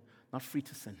glory, not free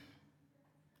to sin.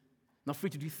 Not free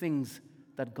to do things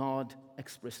that God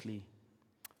expressly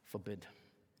forbid.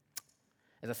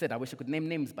 As I said, I wish I could name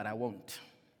names, but I won't.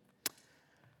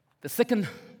 The second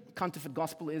counterfeit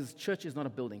gospel is church is not a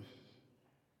building.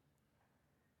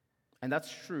 And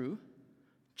that's true.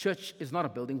 Church is not a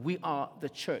building. We are the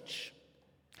church.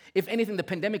 If anything, the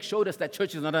pandemic showed us that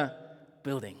church is not a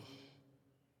building.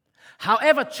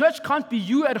 However, church can't be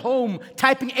you at home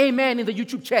typing amen in the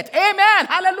YouTube chat. Amen,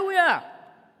 hallelujah.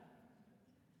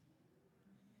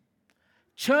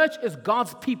 Church is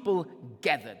God's people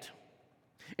gathered.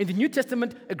 In the New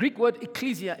Testament, a Greek word,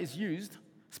 ecclesia, is used,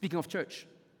 speaking of church.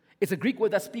 It's a Greek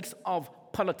word that speaks of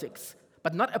politics,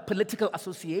 but not a political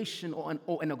association or an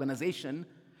organization.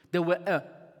 They were a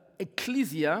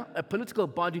ecclesia, a political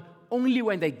body, only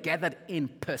when they gathered in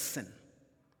person.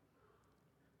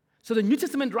 So the New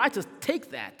Testament writers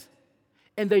take that,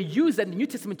 and they use that in the New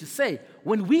Testament to say,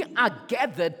 when we are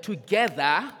gathered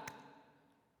together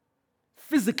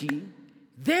physically,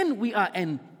 then we are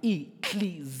an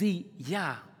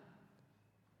ecclesia.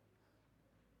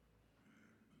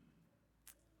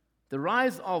 The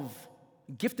rise of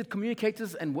gifted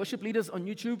communicators and worship leaders on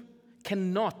YouTube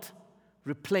cannot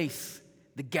replace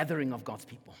the gathering of God's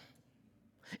people.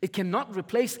 It cannot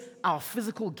replace our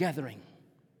physical gathering.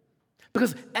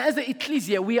 Because as the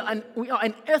ecclesia, we are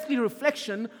an earthly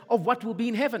reflection of what will be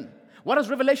in heaven. What does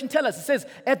Revelation tell us? It says,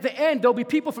 at the end, there'll be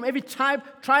people from every tribe,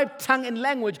 tongue, and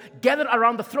language gathered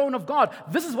around the throne of God.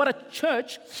 This is what a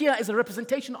church here is a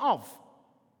representation of.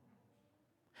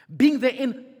 Being there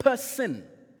in person.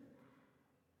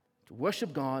 To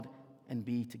worship God and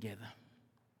be together.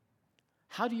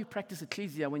 How do you practice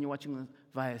ecclesia when you're watching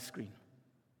via a screen?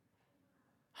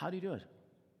 How do you do it?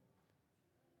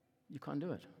 You can't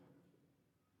do it.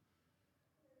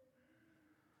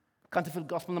 Counterfeit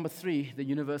gospel number 3, the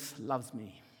universe loves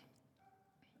me.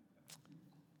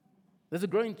 There's a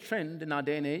growing trend in our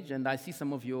day and age, and I see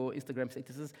some of your Instagram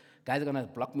statuses. Guys are going to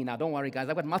block me now. Don't worry, guys.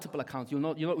 I've got multiple accounts. You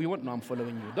won't know I'm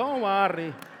following you. Don't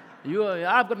worry.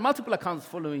 I've got multiple accounts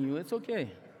following you. It's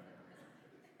okay.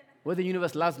 Well, the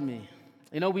universe loves me.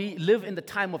 We live in the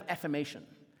time of affirmation.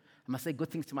 I must say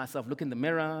good things to myself. Look in the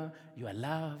mirror. You are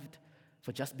loved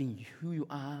for just being who you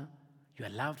are. You are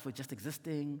loved for just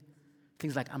existing.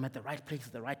 Things like, I'm at the right place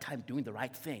at the right time, doing the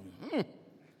right thing.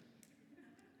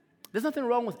 There's nothing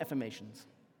wrong with affirmations.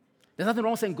 There's nothing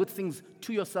wrong with saying good things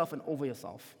to yourself and over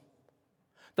yourself.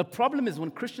 The problem is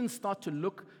when Christians start to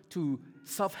look to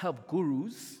self-help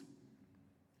gurus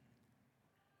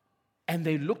and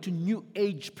they look to new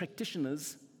age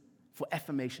practitioners for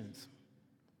affirmations.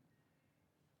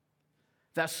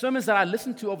 There are sermons that I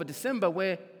listened to over December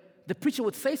where the preacher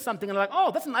would say something and I'm like,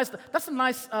 oh, that's a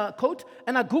nice quote.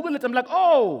 And I Google it, I'm like,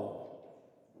 oh,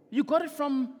 you got it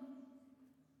from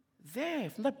there,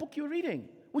 from that book you're reading,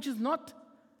 which is not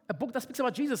a book that speaks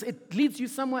about Jesus. It leads you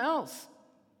somewhere else.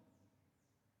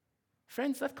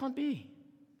 Friends, that can't be.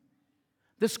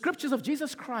 The scriptures of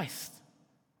Jesus Christ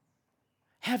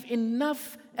have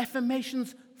enough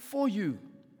affirmations for you.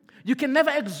 You can never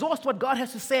exhaust what God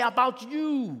has to say about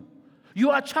you.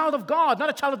 You are a child of God, not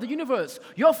a child of the universe.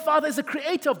 Your Father is the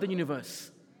creator of the universe.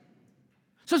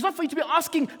 So it's not for you to be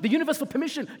asking the universe for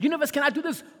permission. Universe, can I do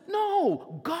this?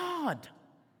 No, God.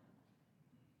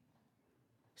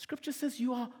 Scripture says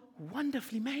you are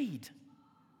wonderfully made.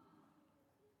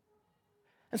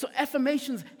 And so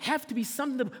affirmations have to be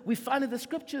something that we find in the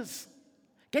scriptures.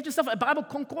 Get yourself a Bible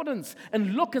concordance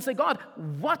and look and say, God,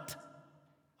 what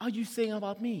are you saying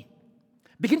about me?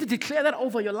 Begin to declare that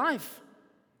over your life.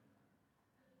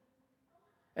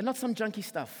 And not some junky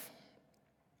stuff.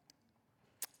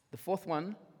 The fourth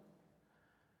one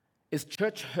is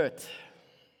church hurt.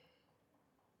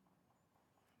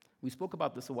 We spoke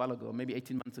about this a while ago, maybe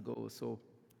 18 months ago or so.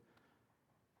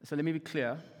 So let me be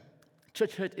clear.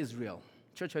 Church hurt is real.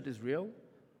 Church hurt is real.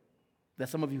 There's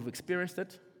some of you who've experienced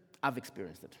it. I've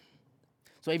experienced it.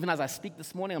 So even as I speak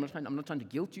this morning, I'm not trying to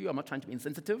guilt you. I'm not trying to be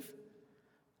insensitive.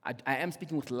 I am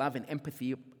speaking with love and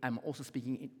empathy. I'm also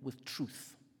speaking with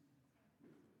truth.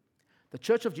 The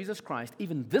Church of Jesus Christ,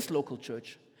 even this local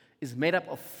church, is made up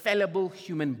of fallible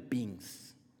human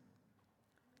beings,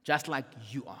 just like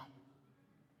you are.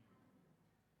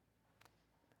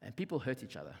 And people hurt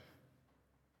each other.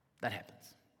 That happens.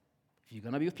 If you're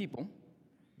going to be with people,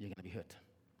 you're going to be hurt.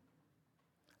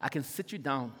 I can sit you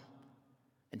down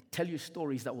and tell you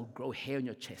stories that will grow hair on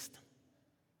your chest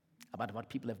about what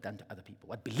people have done to other people,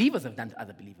 what believers have done to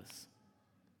other believers.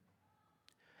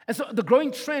 And so the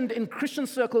growing trend in Christian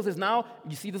circles is now,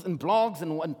 you see this in blogs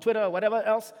and on Twitter or whatever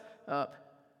else,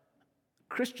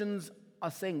 Christians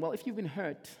are saying, well, if you've been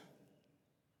hurt,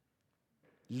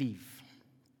 leave.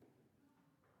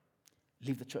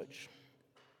 Leave the church.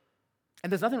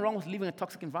 And there's nothing wrong with leaving a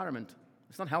toxic environment.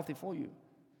 It's not healthy for you.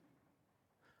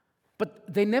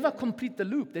 But they never complete the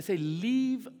loop. They say,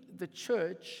 leave the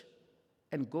church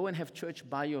and go and have church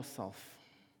by yourself.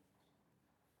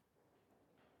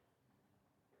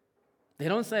 They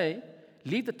don't say,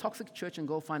 leave the toxic church and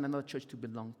go find another church to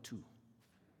belong to,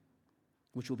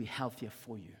 which will be healthier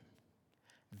for you.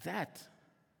 That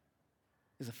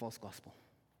is a false gospel.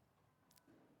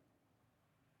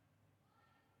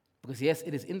 Because yes,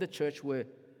 it is in the church where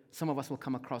some of us will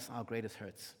come across our greatest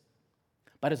hurts.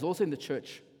 But it's also in the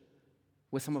church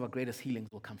where some of our greatest healings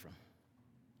will come from.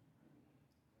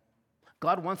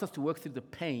 God wants us to work through the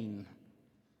pain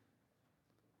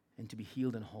and to be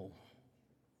healed and whole.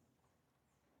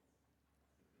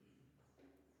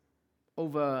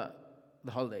 Over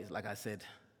the holidays, like I said,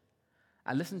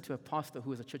 I listened to a pastor who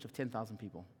was a church of 10,000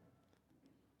 people.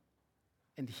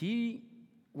 And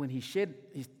when he shared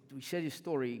his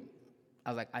story, I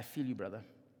was like, I feel you, brother.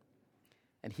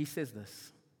 And he says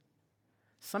this: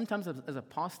 sometimes as a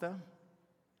pastor,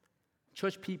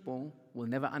 church people will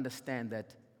never understand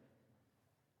that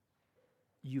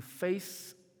you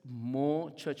face more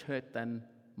church hurt than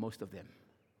most of them.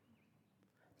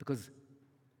 Because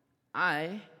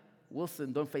I,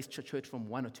 Wilson, don't face church hurt from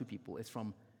one or two people. It's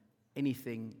from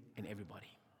anything and everybody.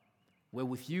 Where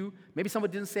with you, maybe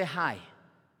somebody didn't say hi,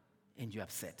 and you're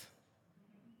upset.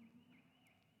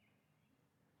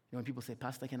 You know, when people say,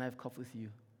 Pastor, can I have coffee with you?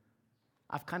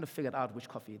 I've kind of figured out which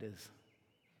coffee it is.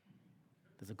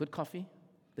 There's a good coffee.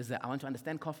 There's the I want to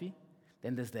understand coffee.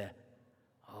 Then there's the,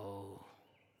 oh,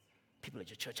 people at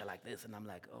your church are like this. And I'm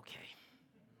like, okay.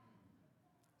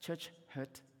 Church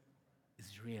hurt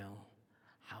is real.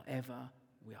 However,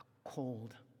 we are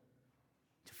called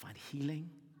to find healing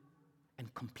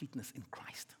and completeness in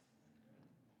Christ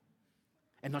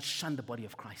and not shun the body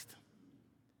of Christ.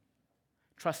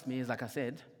 Trust me, as like I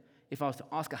said, if I was to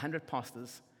ask 100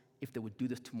 pastors if they would do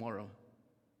this tomorrow,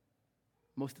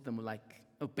 most of them will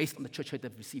based on the church hurt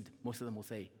they've received, most of them will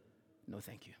say, no,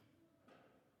 thank you.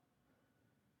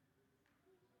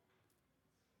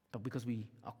 But because we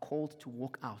are called to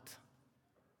walk out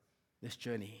this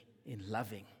journey in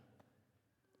loving,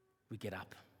 we get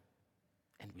up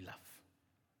and we love.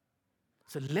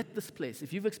 So let this place,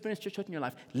 if you've experienced church hurt in your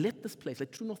life, let this place,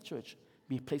 let True North Church,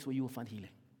 be a place where you will find healing.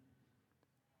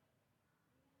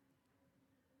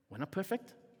 We're not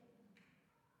perfect,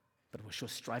 but we're sure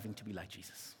striving to be like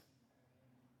Jesus.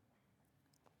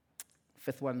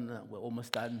 Fifth one, we're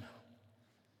almost done.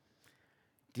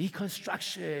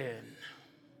 Deconstruction.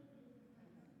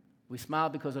 We smile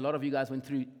because a lot of you guys went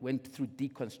through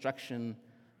deconstruction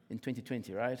in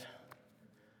 2020, right?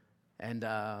 And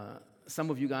some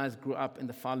of you guys grew up in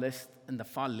the far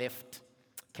left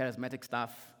charismatic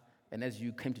stuff. And as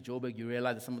you came to Joburg, you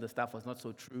realized that some of the stuff was not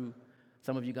so true.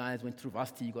 Some of you guys went through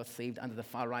varsity, you got saved under the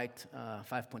far right,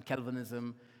 5-point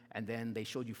Calvinism, and then they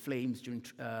showed you flames during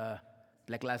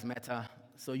Black Lives Matter.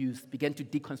 So you began to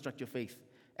deconstruct your faith.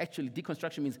 Actually,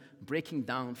 deconstruction means breaking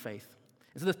down faith.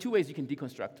 And so there's two ways you can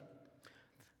deconstruct.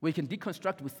 Where you can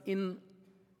deconstruct within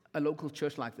a local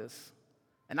church like this.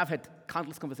 And I've had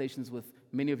countless conversations with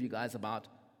many of you guys about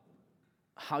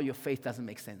how your faith doesn't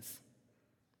make sense.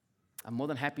 I'm more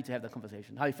than happy to have that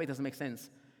conversation. How your faith doesn't make sense.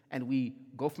 And we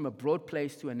go from a broad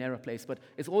place to a narrow place. But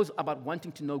it's always about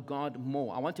wanting to know God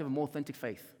more. I want to have a more authentic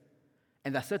faith.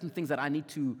 And there are certain things that I need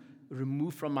to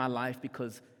remove from my life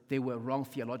because they were wrong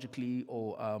theologically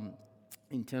or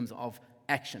in terms of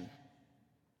action.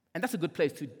 And that's a good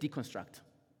place to deconstruct.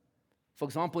 For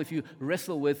example, if you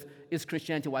wrestle with, is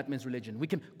Christianity white man's religion? We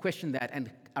can question that and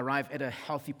arrive at a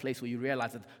healthy place where you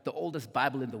realize that the oldest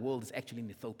Bible in the world is actually in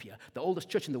Ethiopia. The oldest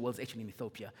church in the world is actually in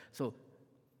Ethiopia. So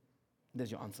there's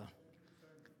your answer.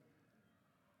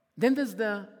 Then there's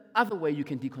the other way you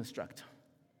can deconstruct,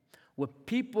 where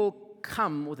people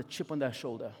come with a chip on their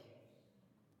shoulder.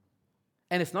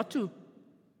 And it's not to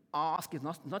ask, it's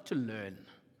not to learn,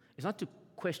 it's not to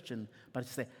question, but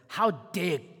to say, how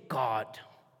dare God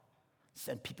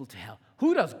send people to hell?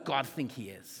 Who does God think he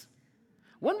is?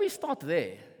 When we start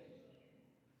there's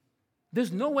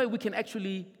no way we can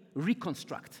actually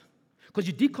reconstruct. Because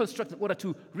you deconstruct in order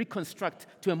to reconstruct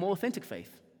to a more authentic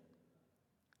faith.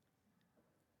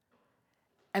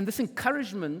 And this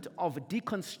encouragement of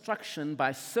deconstruction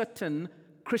by certain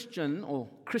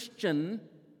Christian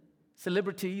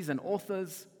celebrities and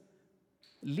authors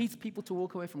leads people to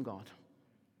walk away from God.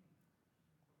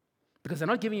 Because they're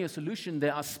not giving you a solution. They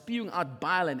are spewing out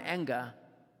bile and anger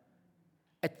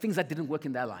at things that didn't work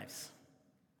in their lives.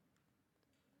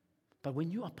 But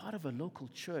when you are part of a local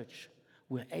church,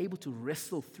 we're able to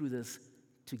wrestle through this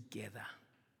together.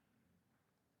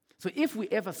 So if we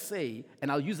ever say,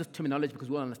 and I'll use this terminology because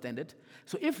we'll understand it.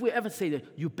 So if we ever say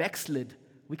that you backslid,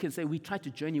 we can say we tried to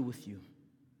journey with you,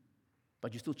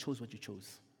 but you still chose what you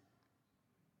chose.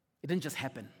 It didn't just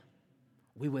happen.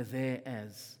 We were there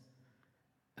as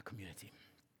a community.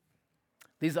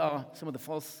 These are some of the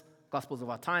false gospels of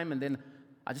our time, and then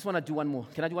I just want to do one more.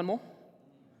 Can I do one more?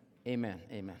 Amen,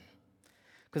 amen.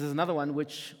 Because there's another one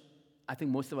which I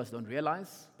think most of us don't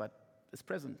realize, but it's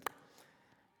present.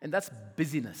 And that's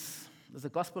busyness. There's a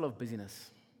gospel of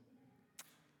busyness.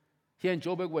 Here in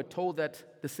Joburg, we're told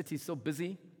that the city is so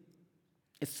busy.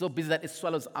 It's so busy that it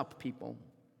swallows up people.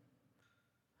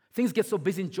 Things get so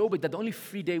busy in Joburg that the only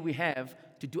free day we have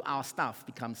to do our stuff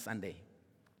becomes Sunday.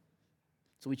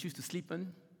 So we choose to sleep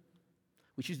in.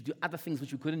 We choose to do other things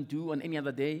which we couldn't do on any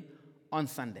other day on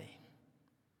Sunday.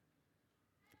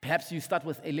 Perhaps you start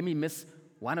with, hey, let me miss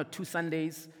 1 or 2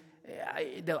 Sundays.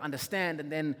 They'll understand,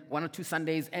 and then 1 or 2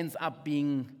 Sundays ends up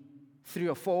being 3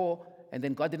 or 4, and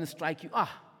then God didn't strike you.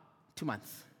 2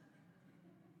 months.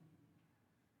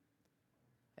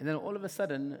 And then all of a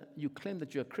sudden, you claim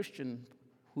that you're a Christian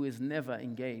who is never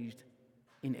engaged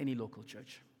in any local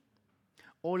church.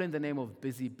 All in the name of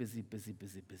busy, busy, busy,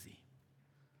 busy, busy.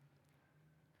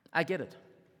 I get it.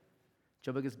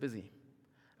 Joburg is busy.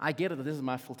 I get it that this is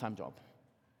my full-time job.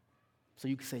 So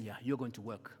you can say, yeah, you're going to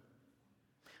work.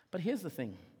 But here's the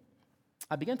thing.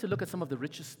 I began to look at some of the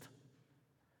richest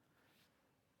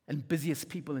and busiest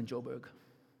people in Joburg.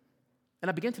 And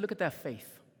I began to look at their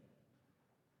faith.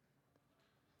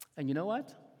 And you know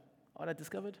what? What I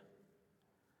discovered?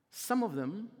 Some of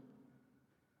them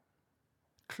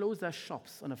close their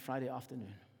shops on a Friday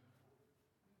afternoon.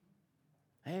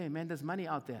 Hey, man, there's money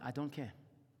out there. I don't care.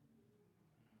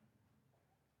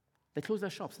 They close their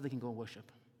shops so they can go and worship.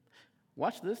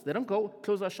 Watch this. They don't go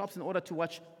close their shops in order to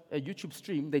watch a YouTube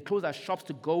stream. They close their shops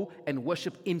to go and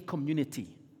worship in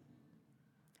community.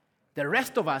 The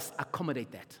rest of us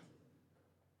accommodate that.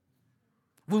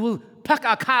 We will park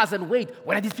our cars and wait.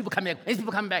 When are these people coming back? When are these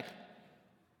people coming back?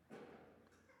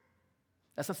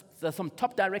 There's some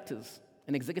top directors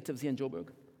and executives here in Joburg,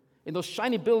 in those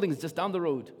shiny buildings just down the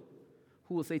road,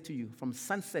 who will say to you, from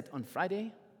sunset on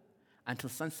Friday until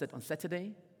sunset on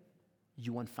Saturday,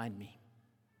 you won't find me.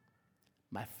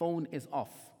 My phone is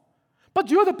off. But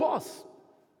you're the boss.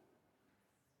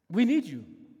 We need you.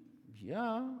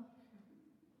 Yeah.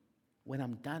 When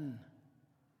I'm done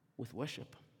with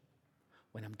worship,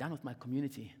 when I'm done with my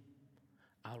community,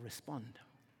 I'll respond.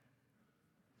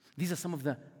 These are some of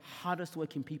the hardest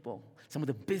working people, some of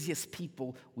the busiest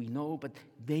people we know, but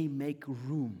they make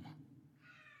room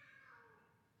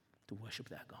to worship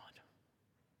their God.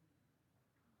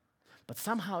 But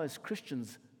somehow as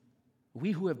Christians,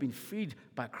 we who have been freed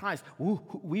by Christ,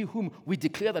 we whom we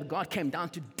declare that God came down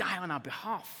to die on our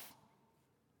behalf,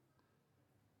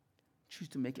 choose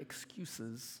to make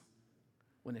excuses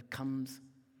when it comes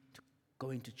to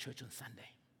going to church on Sunday.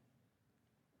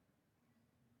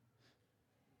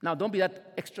 Now, don't be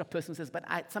that extra person who says,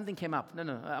 but something came up.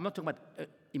 No, I'm not talking about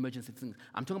emergency things.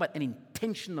 I'm talking about an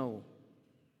intentional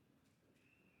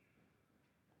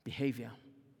behavior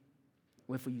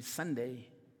where for you Sunday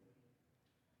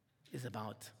is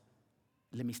about,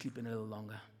 let me sleep in a little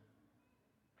longer.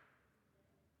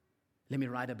 Let me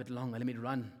ride a bit longer. Let me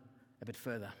run a bit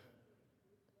further.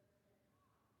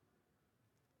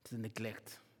 To the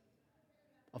neglect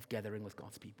of gathering with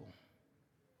God's people.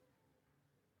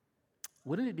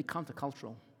 Wouldn't it be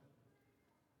countercultural?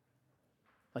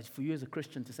 Like for you as a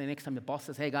Christian to say next time the boss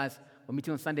says, hey guys, we're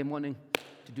meeting on Sunday morning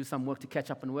to do some work, to catch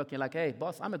up and work. You're like, hey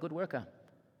boss, I'm a good worker.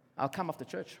 I'll come after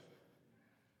church.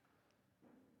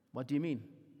 What do you mean?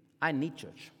 I need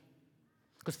church.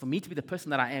 Because for me to be the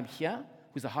person that I am here,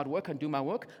 who's a hard worker and do my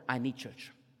work, I need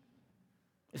church.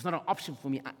 It's not an option for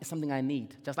me. It's something I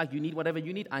need. Just like you need whatever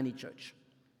you need, I need church.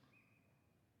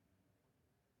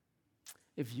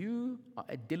 If you are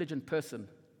a diligent person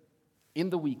in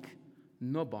the week,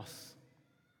 no boss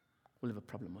will have a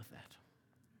problem with that.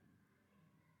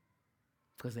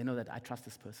 Because they know that I trust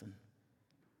this person.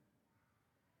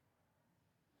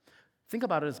 Think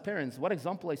about it as parents. What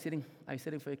example are you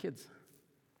setting for your kids?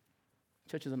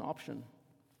 Church is an option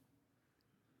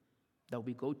that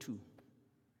we go to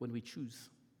when we choose.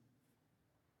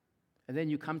 And then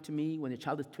you come to me when your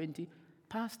child is 20,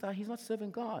 Pastor, he's not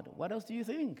serving God. What else do you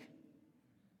think?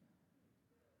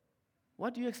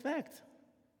 What do you expect?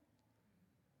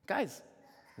 Guys,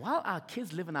 While our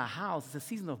kids live in our house, it's a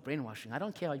season of brainwashing. I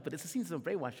don't care how you put it, it's a season of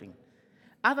brainwashing.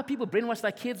 Other people brainwash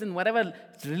their kids in whatever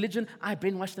religion. I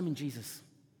brainwash them in Jesus.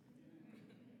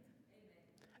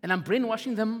 And I'm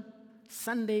brainwashing them.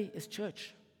 Sunday is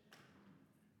church.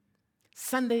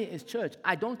 Sunday is church.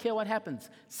 I don't care what happens.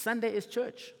 Sunday is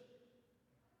church.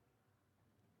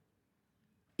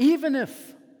 Even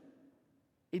if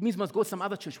it means we must go to some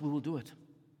other church, we will do it.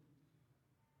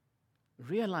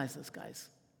 Realize this, guys.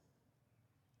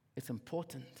 It's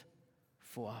important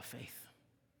for our faith.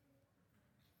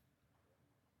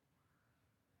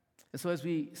 And so as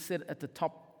we sit at the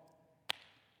top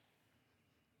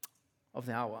of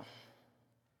the hour,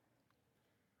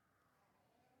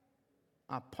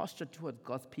 our posture toward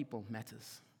God's people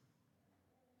matters.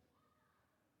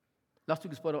 Last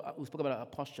week we spoke about a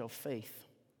posture of faith.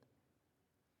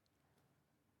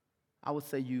 I would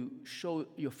say you show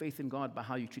your faith in God by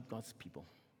how you treat God's people.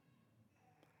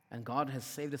 And God has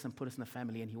saved us and put us in a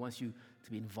family, and He wants you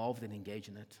to be involved and engaged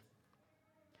in it.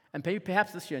 And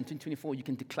perhaps this year, in 2024, you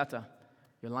can declutter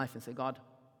your life and say, God,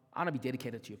 I want to be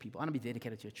dedicated to your people. I want to be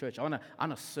dedicated to your church. I want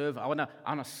to serve. I want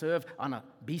to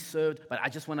be served, but I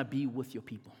just want to be with your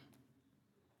people.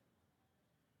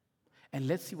 And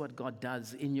let's see what God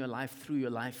does in your life, through your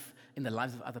life, in the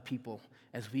lives of other people,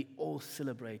 as we all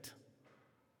celebrate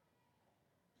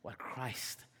what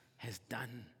Christ has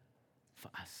done for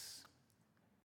us.